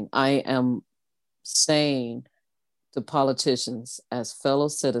anything. I am saying to politicians as fellow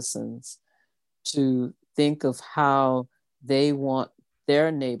citizens to think of how they want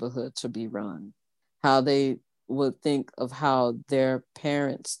their neighborhood to be run, how they would think of how their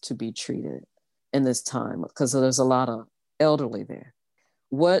parents to be treated in this time, because there's a lot of elderly there.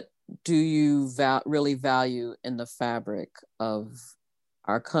 What do you really value in the fabric of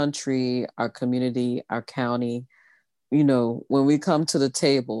our country, our community, our county? You know, when we come to the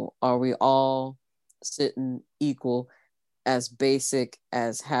table, are we all sitting equal, as basic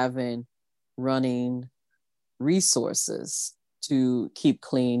as having running resources to keep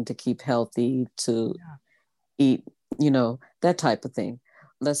clean, to keep healthy, to eat, you know, that type of thing?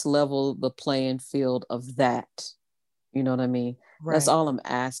 Let's level the playing field of that. You know what I mean? Right. That's all I'm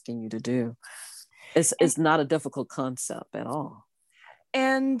asking you to do. It's not a difficult concept at all.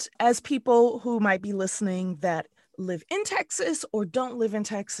 And as people who might be listening that live in Texas or don't live in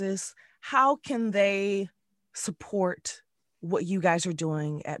Texas, how can they support what you guys are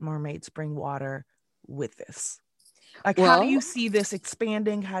doing at Mermaid Spring Water with this? Like, how do you see this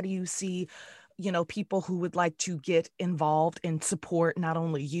expanding? How do you see, you know, people who would like to get involved and support not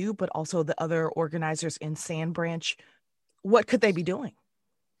only you, but also the other organizers in Sand Branch? What could they be doing?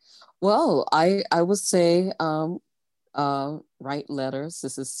 Well, I would say write letters.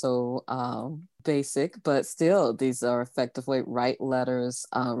 This is so basic, but still, these are effective way. Write letters,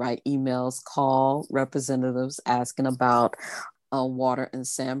 write emails, call representatives asking about water in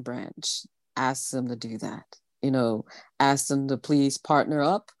Sand Branch. Ask them to do that. You know, ask them to please partner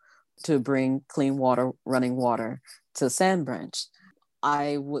up to bring clean water, running water to Sand Branch.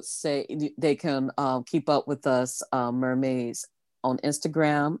 I would say they can keep up with us, mermaids, on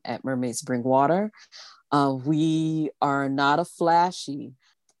Instagram at Mermaids Bring Water. We are not a flashy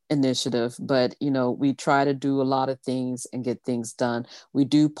initiative, but you know, we try to do a lot of things and get things done. We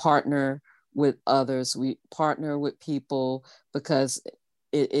do partner with others. We partner with people because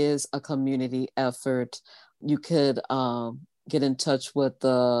it is a community effort. You could get in touch with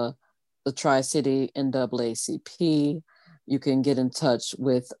the Tri-City NAACP. You can get in touch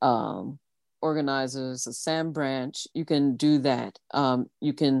with organizers of Sand Branch. You can do that.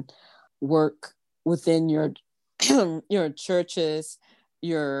 You can work within your your churches,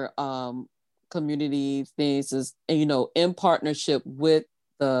 your community things, is, you know, in partnership with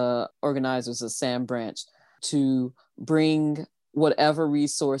the organizers of Sand Branch to bring whatever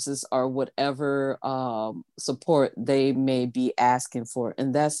resources or whatever support they may be asking for.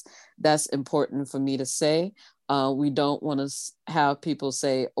 And that's important for me to say. We don't want to have people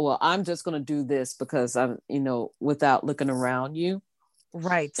say, well, I'm just going to do this because I'm, you know, without looking around you.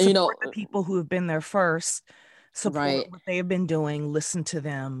 Right. Support, you know, the people who have been there first, support right. What they have been doing, listen to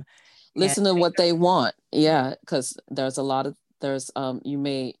them. Listen to what they want. Yeah. Because there's a lot of, there's you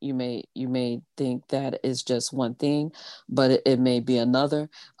may think that is just one thing, but it may be another.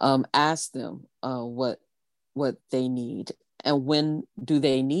 Ask them what they need and when do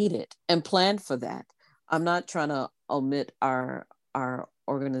they need it, and plan for that. I'm not trying to omit our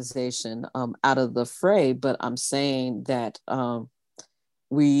organization out of the fray, but I'm saying that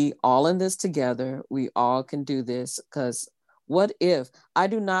we all in this together. We all can do this, because what if, I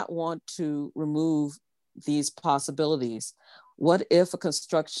do not want to remove these possibilities. What if a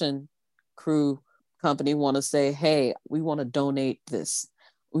construction crew company want to say, hey, we want to donate this,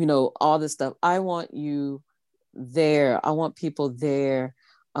 you know, all this stuff. I want you there. I want people there.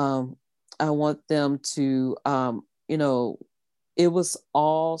 I want them to, you know, it was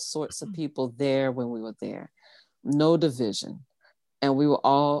all sorts of people there when we were there. No division. And we were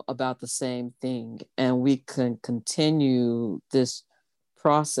all about the same thing. And we can continue this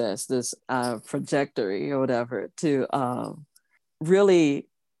process, this trajectory or whatever, to really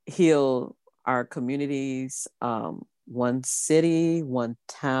heal our communities, one city, one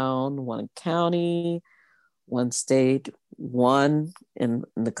town, one county, one state, one in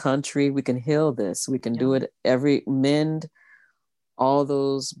the country. We can heal this. We can do it, mend all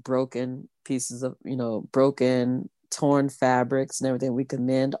those broken pieces of, you know, broken torn fabrics and everything. We can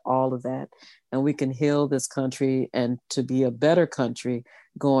mend all of that, and we can heal this country and to be a better country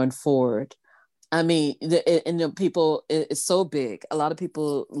going forward. I mean, people, it's so big. A lot of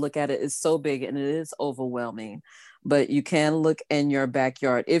people look at it, it's so big and it is overwhelming. But you can look in your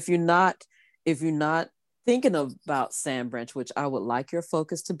backyard. If you're not thinking about Sand Branch, which I would like your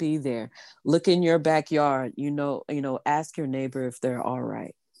focus to be there, look in your backyard. Ask your neighbor if they're all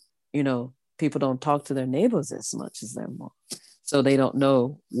right. People don't talk to their neighbors as much as their mom, so they don't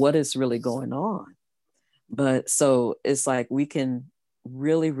know what is really going on. But so it's like we can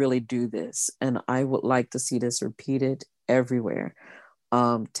really, really do this. And I would like to see this repeated everywhere.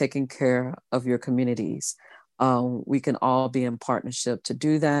 Taking care of your communities. We can all be in partnership to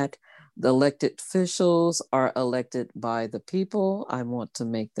do that. The elected officials are elected by the people. I want to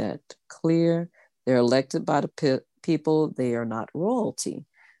make that clear. They're elected by the people. They are not royalty.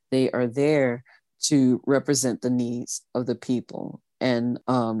 They are there to represent the needs of the people and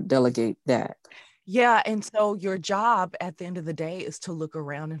delegate that. Yeah. And so your job at the end of the day is to look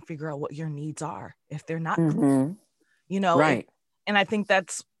around and figure out what your needs are if they're not clear, Mm-hmm. you know, Right. and I think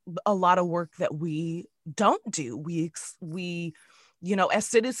that's a lot of work that we don't do. We, as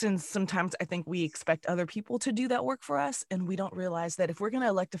citizens, sometimes I think we expect other people to do that work for us. And we don't realize that if we're going to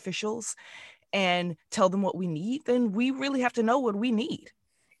elect officials and tell them what we need, then we really have to know what we need.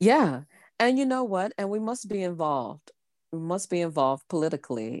 Yeah. And you know what? And we must be involved. We must be involved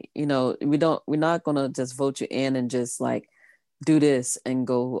politically. We're not going to just vote you in and just like do this and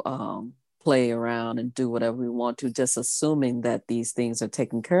go play around and do whatever we want to, just assuming that these things are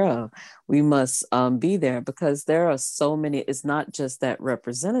taken care of. We must be there because there are so many, it's not just that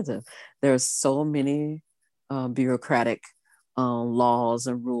representative. There are so many bureaucratic laws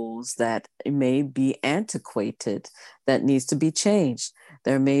and rules that may be antiquated, that needs to be changed.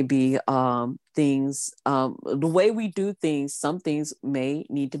 There may be things, the way we do things, some things may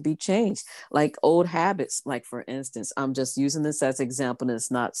need to be changed, like old habits. Like, for instance, I'm just using this as an example, and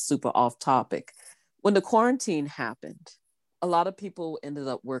it's not super off topic. When the quarantine happened, a lot of people ended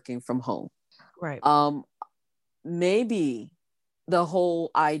up working from home. Right. Maybe the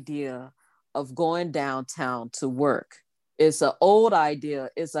whole idea of going downtown to work is an old idea,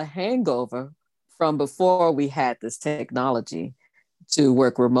 it's a hangover from before we had this technology to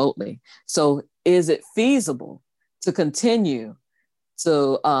work remotely. So is it feasible to continue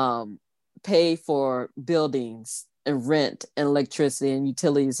to pay for buildings and rent and electricity and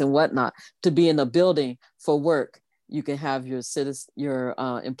utilities and whatnot to be in a building for work? You can have your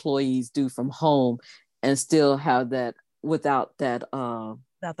employees do from home and still have that without that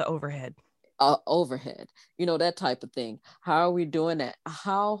Without the overhead. Overhead, that type of thing. How are we doing that?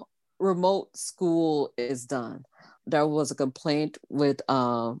 How remote school is done? There was a complaint with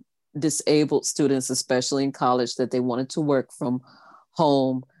disabled students, especially in college, that they wanted to work from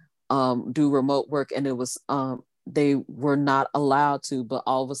home, do remote work, and it was they were not allowed to. But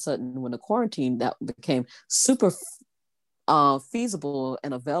all of a sudden, when the quarantine, that became super feasible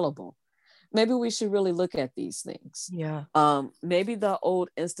and available. Maybe we should really look at these things. Yeah. Maybe the old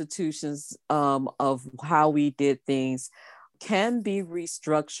institutions of how we did things can be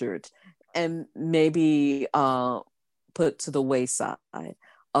restructured and maybe put to the wayside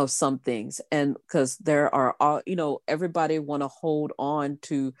of some things. And because there are, everybody want to hold on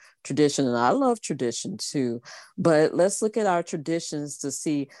to tradition. And I love tradition too. But let's look at our traditions to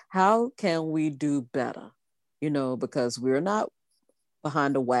see how can we do better, because we're not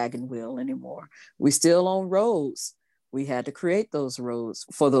behind a wagon wheel anymore. We still own roads. We had to create those roads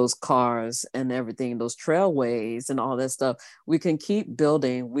for those cars and everything, those trailways and all that stuff. We can keep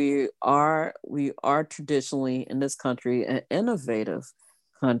building. We are traditionally in this country an innovative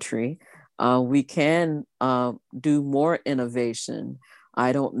country. We can do more innovation.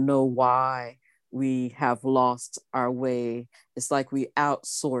 I don't know why we have lost our way. It's like we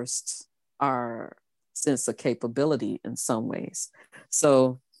outsourced our sense of capability in some ways.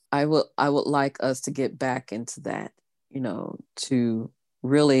 So I would like us to get back into that, to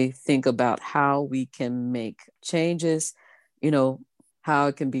really think about how we can make changes, how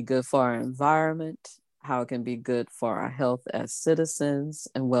it can be good for our environment, how it can be good for our health as citizens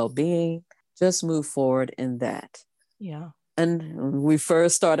and well-being. Just move forward in that. Yeah. And we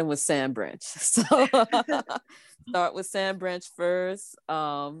first started with Sand Branch. So start with Sand Branch first.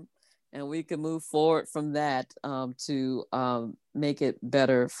 And we can move forward from that to make it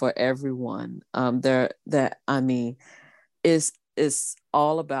better for everyone. It's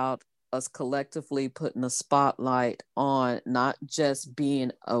all about us collectively putting a spotlight on not just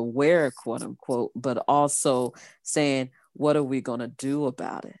being aware, quote unquote, but also saying, what are we going to do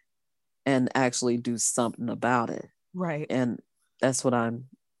about it? And actually do something about it. Right. And that's what I'm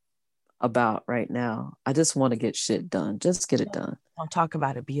about right now. I just want to get shit done. Just get it done. Don't talk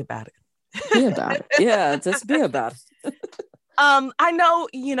about it, be about it. Be about it. Yeah, just be about it. I know,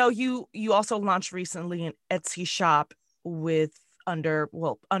 you also launched recently an Etsy shop with under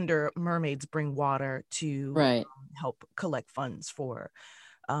Mermaids Bring Water to Right. help collect funds for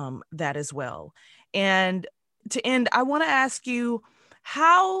that as well. And to end, I want to ask you,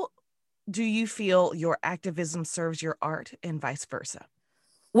 how do you feel your activism serves your art and vice versa?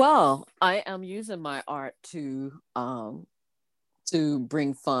 Well, I am using my art to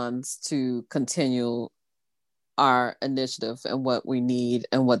bring funds to continue our initiative and what we need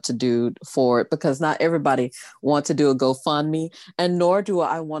and what to do for it, because not everybody wants to do a GoFundMe, and nor do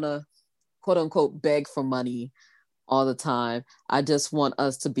I want to quote unquote beg for money all the time. I just want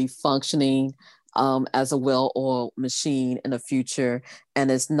us to be functioning as a well-oiled machine in the future.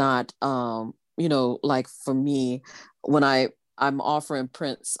 And it's not, like for me, when I'm offering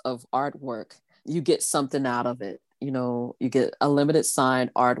prints of artwork, you get something out of it. You get a limited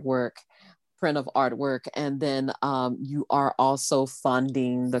signed artwork, print of artwork, and then you are also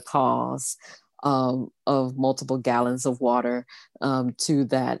funding the cause of multiple gallons of water to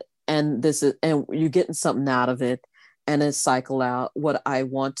that. And you're getting something out of it, and then cycle out. What I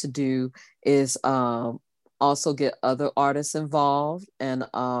want to do is also get other artists involved, and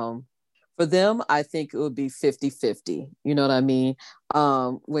for them, I think it would be 50-50. You know what I mean?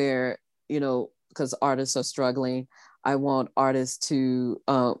 Where, because artists are struggling, I want artists to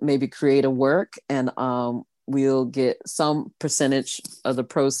maybe create a work, and we'll get some percentage of the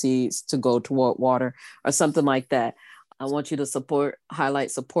proceeds to go toward water or something like that. I want you to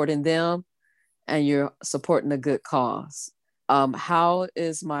highlight supporting them, and you're supporting a good cause. How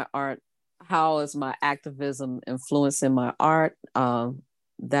is my activism influencing my art?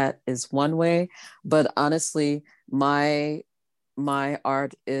 That is one way, but honestly, my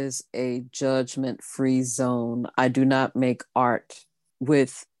art is a judgment-free zone. I do not make art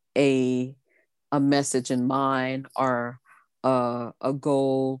with a message in mind, or a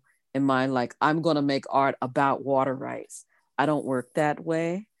goal in mind, like I'm going to make art about water rights. I don't work that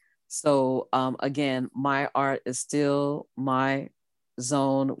way. So again, my art is still my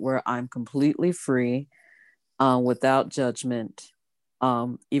zone where I'm completely free, without judgment,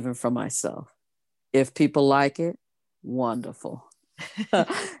 even for myself. If people like it, wonderful.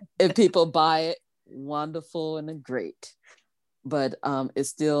 If people buy it, wonderful and great. But it's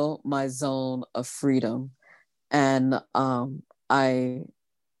still my zone of freedom, and it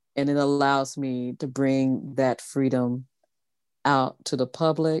allows me to bring that freedom out to the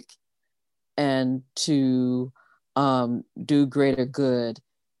public, and to do greater good,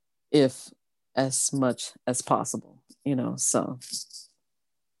 if as much as possible, so.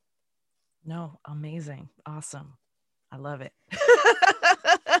 No, amazing. Awesome. I love it.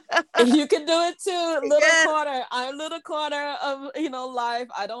 You can do it too. Yes. I'm a little corner of, life.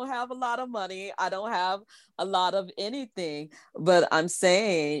 I don't have a lot of money. I don't have a lot of anything, but I'm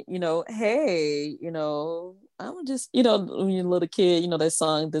saying, hey, I'm just, when you're a little kid, that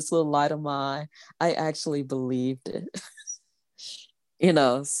song, This Little Light of Mine, I actually believed it.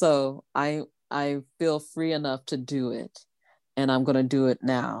 So I feel free enough to do it, and I'm going to do it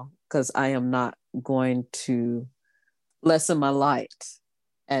now, because I am not going to lessen my light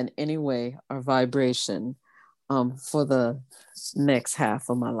in any way or vibration for the next half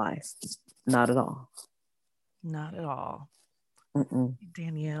of my life. Not at all. Not at all. Mm-mm.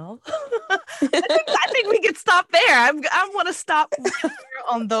 Danielle, I think we could stop there. I want to stop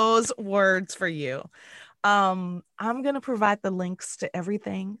on those words for you. I'm going to provide the links to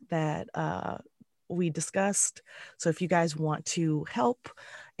everything that we discussed. So if you guys want to help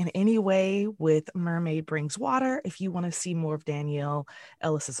in any way with Mermaid Brings Water, if you want to see more of Danielle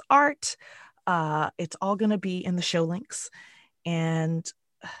Ellis's art, it's all going to be in the show links. And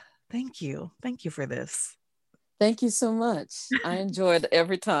thank you for this. Thank you so much. I enjoyed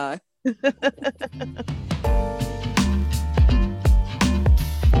every time. Look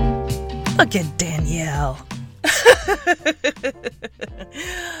at Danielle.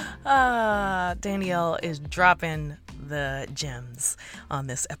 Danielle is dropping the gems on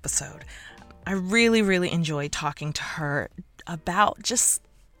this episode. I really, really enjoyed talking to her about just,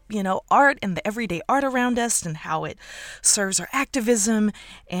 art and the everyday art around us and how it serves our activism,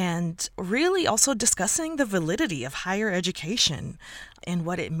 and really also discussing the validity of higher education and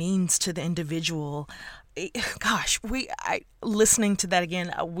what it means to the individual listening to that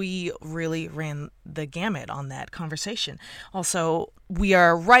again, we really ran the gamut on that conversation. Also, we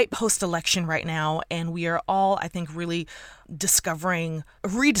are right post-election right now, and we are all, I think, really rediscovering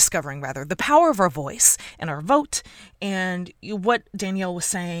rather, the power of our voice and our vote, and what Danielle was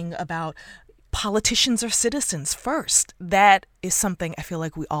saying about politicians are citizens first. That is something I feel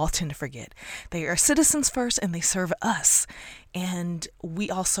like we all tend to forget. They are citizens first and they serve us. And we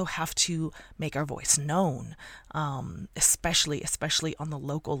also have to make our voice known, especially on the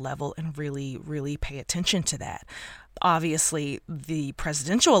local level, and really, really pay attention to that. Obviously, the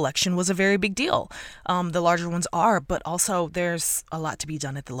presidential election was a very big deal. The larger ones are, but also there's a lot to be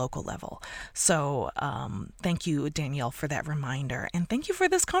done at the local level. So thank you, Danielle, for that reminder. And thank you for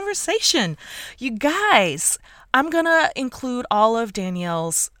this conversation. You guys, I'm going to include all of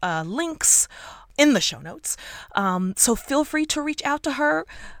Danielle's links in the show notes. So feel free to reach out to her,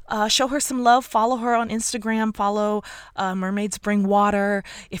 show her some love, follow her on Instagram, follow Mermaids Bring Water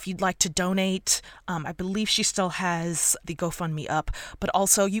if you'd like to donate. I believe she still has the GoFundMe up, but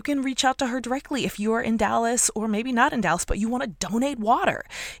also you can reach out to her directly if you are in Dallas, or maybe not in Dallas, but you want to donate water.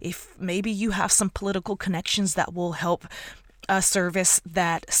 If maybe you have some political connections that will help service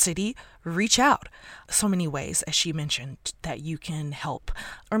that city, reach out. So many ways, as she mentioned, that you can help.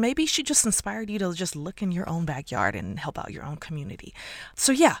 Or maybe she just inspired you to just look in your own backyard and help out your own community.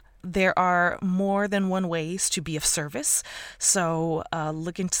 So yeah, there are more than one ways to be of service. So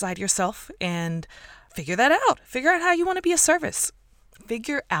look inside yourself and figure that out. Figure out how you want to be of service.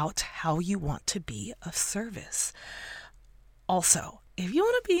 Figure out how you want to be of service. Also, if you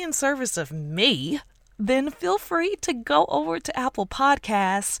want to be in service of me, then feel free to go over to Apple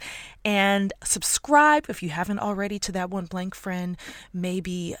Podcasts and subscribe if you haven't already to That One Blank Friend.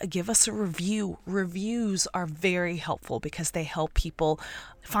 Maybe give us a review. Reviews are very helpful because they help people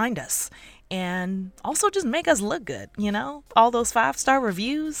find us and also just make us look good, all those 5-star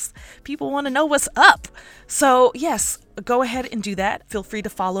reviews. People want to know what's up. So yes, go ahead and do that. Feel free to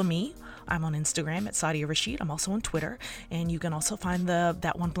follow me. I'm on Instagram at Sadia Rashid. I'm also on Twitter. And you can also find the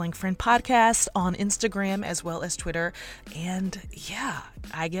That One Blank Friend podcast on Instagram as well as Twitter. And yeah,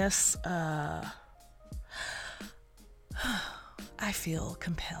 I guess I feel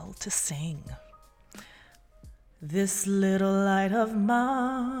compelled to sing. This little light of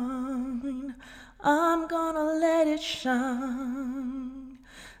mine, I'm gonna let it shine.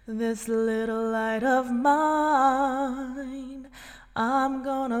 This little light of mine, I'm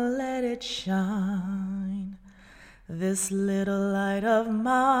gonna let it shine. This little light of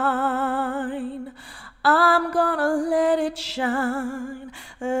mine, I'm gonna let it shine.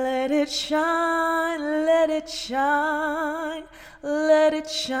 Let it shine, let it shine, let it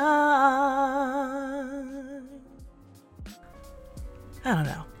shine. I don't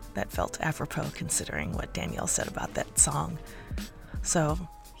know. That felt apropos considering what Danielle said about that song. So,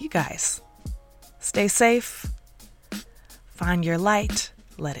 you guys, stay safe. Find your light,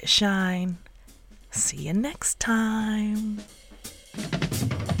 let it shine. See you next time.